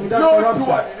Jesus without Yóò tún wà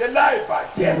corruption dìde láì will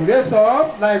bàjẹ́. raise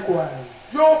up likewise.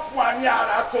 Yóò fún wa ní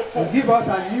ara To tuntun. give us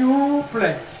a new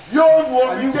flesh. Yóò nu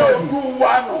omi jẹ́ ojú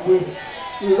wa nù.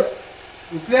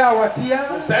 We clear our Kò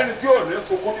tears. sẹ́ni tí ò ní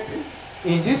sunkún níbí.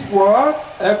 In this world,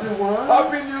 everyone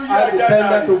Happy New Year has dependent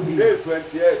January to be. day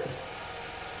 28.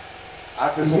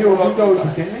 Àti Ní sunkún òtítọ́ lọ́dún oṣù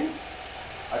náà. kìíní,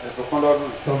 Àti sunkún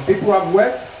lọ́dún. some people have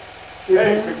wept. Ẹ̀yìn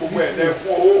Even ṣe gbogbo this ẹ̀dẹ́ year.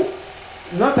 fún owó.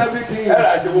 Not everything is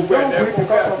Ẹ̀rà ṣe gbogbo don't ẹ̀dẹ́ weep fún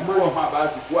because bẹ́ẹ̀ of àti money. fún ọmọ àbá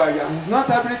àti fún aya. It's not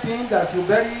everything that you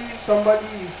bury somebody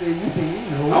is a new thing.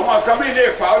 No. Àwọn kan mí lè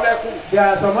pa ọ́ lẹ́kùn. There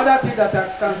are some other things that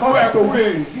can cause you to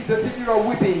weep. It's a secret of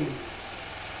weeping.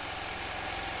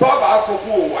 Tọ́ọ̀bù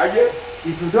sunkún ò wáyé.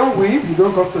 If you don't weep, you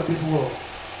don't come to this world.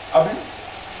 Àbí?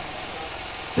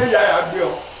 Ṣé ìyá yà gbé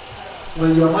ọ?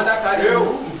 When your mother carry Ew.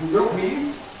 you, if you don't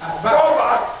weep,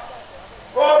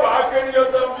 Tọ́ọ̀bù akéwìyẹ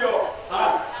tó bí ọ.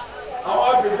 Àwọn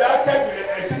agbègbè akẹ́gbẹ̀rẹ̀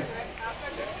ẹ̀sìn.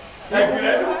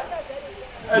 Ẹgbẹ̀rẹ̀ náà.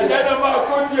 Ẹ̀ṣẹ̀ náà máa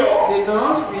kó di ọ. the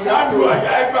nurse will Ìyá have lu to.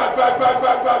 àyà ẹ̀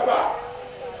gbàgbàgbàgbàgbà.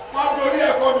 Wọ́n dorí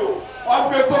ẹ̀kọ́ lò. Wọ́n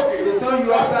gbé sókè. They turn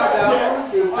you upside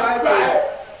down. They try Wọ́n gbà ẹ̀. to.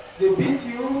 They beat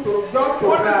you to just to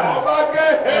Wọ́n ní cry. ọba gé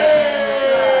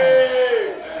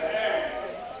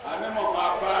ànímọ̀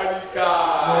máa parí ká.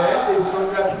 Then they will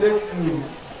congratulate you.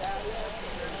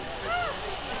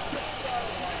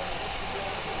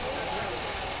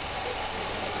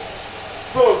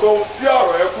 Tòótọ́ tí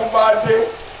ọ̀rọ̀ ẹkún bá dé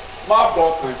má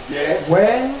bọkàn jẹ́.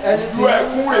 When anything Lu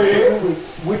ẹkún has to rèé. do with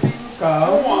weeping Fún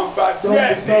come, wọn gbà don't díẹ̀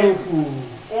be ní sorrowful.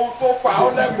 ohun tó pa ọ́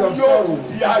It's a secret lẹ́kún of yóò sorrow. tún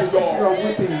di It's a secret ayọ̀. of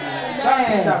weeping. That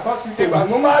thing that causes you to Ìgbà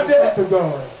tó weep bá dé. is to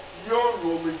joy. Yóò nu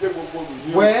omijé gbogbo nù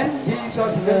ní When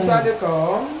Jesus eventually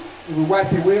come, he will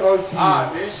wipe away all tears.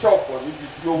 Àní ṣọ̀pọ̀ níbi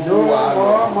tí ó No wú wa lọ.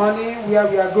 more money where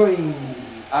we are going.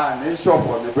 Àní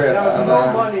ṣọ̀pọ̀ níbẹ̀ There is no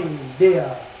rárá. money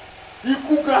there.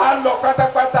 Ikú gan á lọ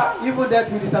pátápátá. Even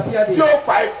death will disappear there. Yóò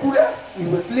pa ikú rẹ̀. He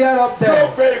will clear up Yóò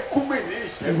death. gbé ikú mì ní He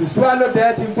ìṣẹ́gun. will swallow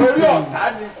death in Torí victory. ọ̀tá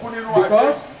ni ikú nínú ayé.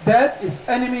 Because death is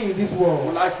enemy in this Mo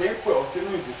world. la ṣe ń pè ọ́ sínú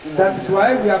ìbùkún. That is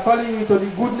why we are calling you to the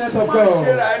goodness of Má ṣe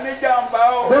God. ra ẹni jàǹbá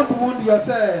o. Don't wound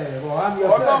yourself or harm Ọlọ́run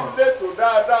yourself. lètò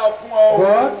dáadáa fún ọ.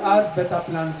 God has better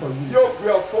plan for you. Yóò gbé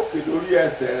ọ sókè lórí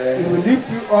ẹsẹ̀ rẹ. He will lift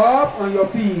you up on your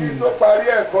Kí feet. tó parí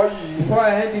ẹ̀kọ́ yìí. Before I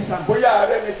end this sermon, Bóyá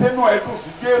ààrẹ ni tẹ́nu ẹ̀dùn sí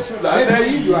Jésù lálẹ́ maybe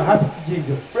yìí. you are happy to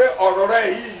Jesus. Pé ọ̀rọ̀ rẹ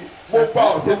yìí, mo gba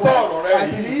òtítọ́ ọ̀rọ̀ rẹ I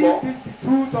yìí believe gbọ́. this is the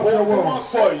truth of Ohun your tí wọ́n word.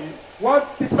 sọ yìí, What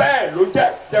people bẹ́ẹ̀ ló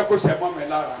jẹ́ kó ṣẹ mọ́ mi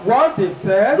what they've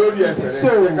said lórí is ẹsẹ̀ so.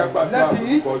 rẹ̀ ká gbàdúrà Let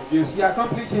it lórúkọ Jésù. be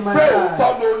accomplished in my pé òótọ́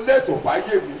life. ló lẹ́tọ̀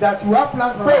fáyé mi. That you have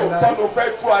plans for pé my òótọ́ life. ló fẹ́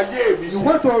tún ayé mi You ṣe.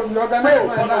 want to pé reorganize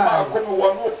my òótọ́ ló máa kó life. mi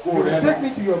wọnú òkú You rẹ̀ will take me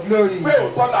to your glory. pé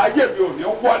òótọ́ la ayé mi ò ní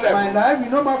wọlé My mọ́. life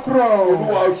will no more crawl.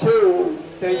 Olúwa ò ṣé o.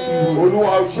 Thank you.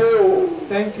 Olúwa ò ṣé o.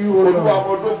 Thank you, O Olúwa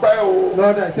mo Lord. dúpẹ́ o.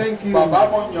 Lord, I thank you. Bàbá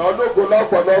mo yàn ọ́ lógo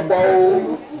lọ́pọ̀lọpọ̀ Bless o.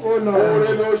 you, O Oore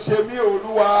Lord. ló ṣe mí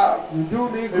Olúwa. You do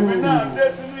me Èmi náà good. dé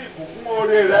sínú ìbùkún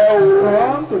oore rẹ o.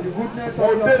 Come to the goodness Mo of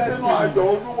your dé sínú blessing. àjọ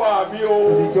Olúwa mi o.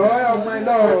 To the joy of my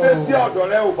Mo dé sí Lord. ọ̀dọ̀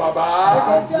rẹ o bàbá.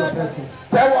 Come to your blessing.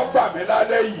 Tẹ́wọ́ gbà mí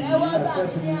lálẹ́ yìí.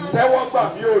 Accept me. Tẹ́wọ́ gbà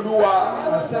mí Olúwa.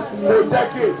 Accept Mo me. jẹ́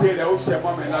kí ète rẹ̀ ó ṣẹ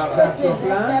mọ́ mi lára. That your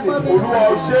plan will be Olúwa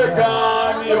ò ṣé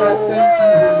gan-an ni o. Thank you,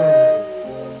 O Lord.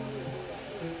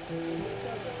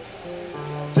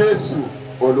 Jésù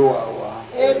Olúwa wa.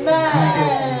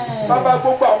 Amen. Bàbá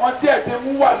gbogbo àwọn tí ẹ ti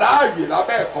mú wà láàyè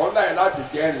lábẹ́ ẹ̀kọ́ ńlá yẹn láti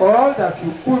jẹ́rìí. All that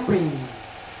you put me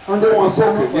under Gbé wọn the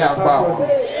sókè ní of apá wọn.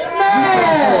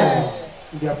 Amen.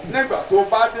 their feet. Nígbà tó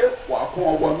bá dé wà kún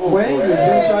ọwọ́ ní When òkú you rẹ̀.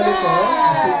 eventually come,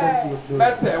 you take them to your glory.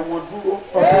 Mẹ́sẹ̀ wọn dúró.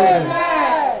 Amen.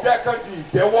 Jẹ́ kán di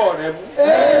ìjẹ́wọ́ rẹ mú. To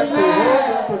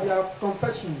hold on to their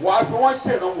confession. Wà á fi wọ́n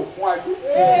ṣèrànwọ́ fún ayé.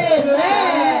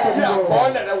 Bí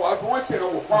àkọọ́lẹ̀ rẹ wà á fi wọ́n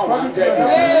ṣèrànwọ́ fún àwọn According to your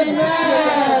àgẹ́gẹ́.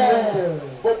 Amen.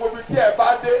 Gbogbo ibi tí ẹ bá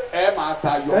dé ẹ máa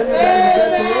tayọ. Bí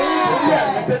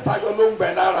ẹ̀mí dé tayọ ló ń bẹ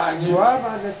lára You yín. have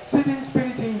an exceeding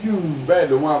spirit in you. Bẹ́ẹ̀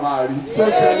ló wọ́n á máa rí. So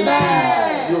shall it be.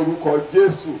 Ní orúkọ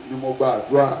Jésù ni mo gba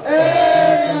àdúrà.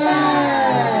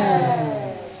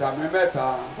 Sàmì mẹ́ta.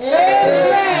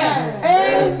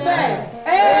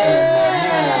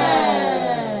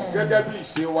 Gẹ́gẹ́ bí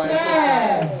ìṣe wa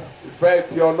ẹ̀jẹ̀. Ìfẹ́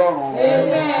ti Ọlọ́run.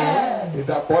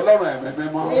 Ìdàpọ̀ Ọlọ́run ẹ̀mí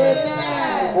mímọ́.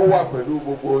 Ó wà pẹ̀lú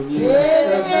gbogbo yín.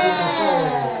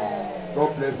 God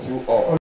bless you all.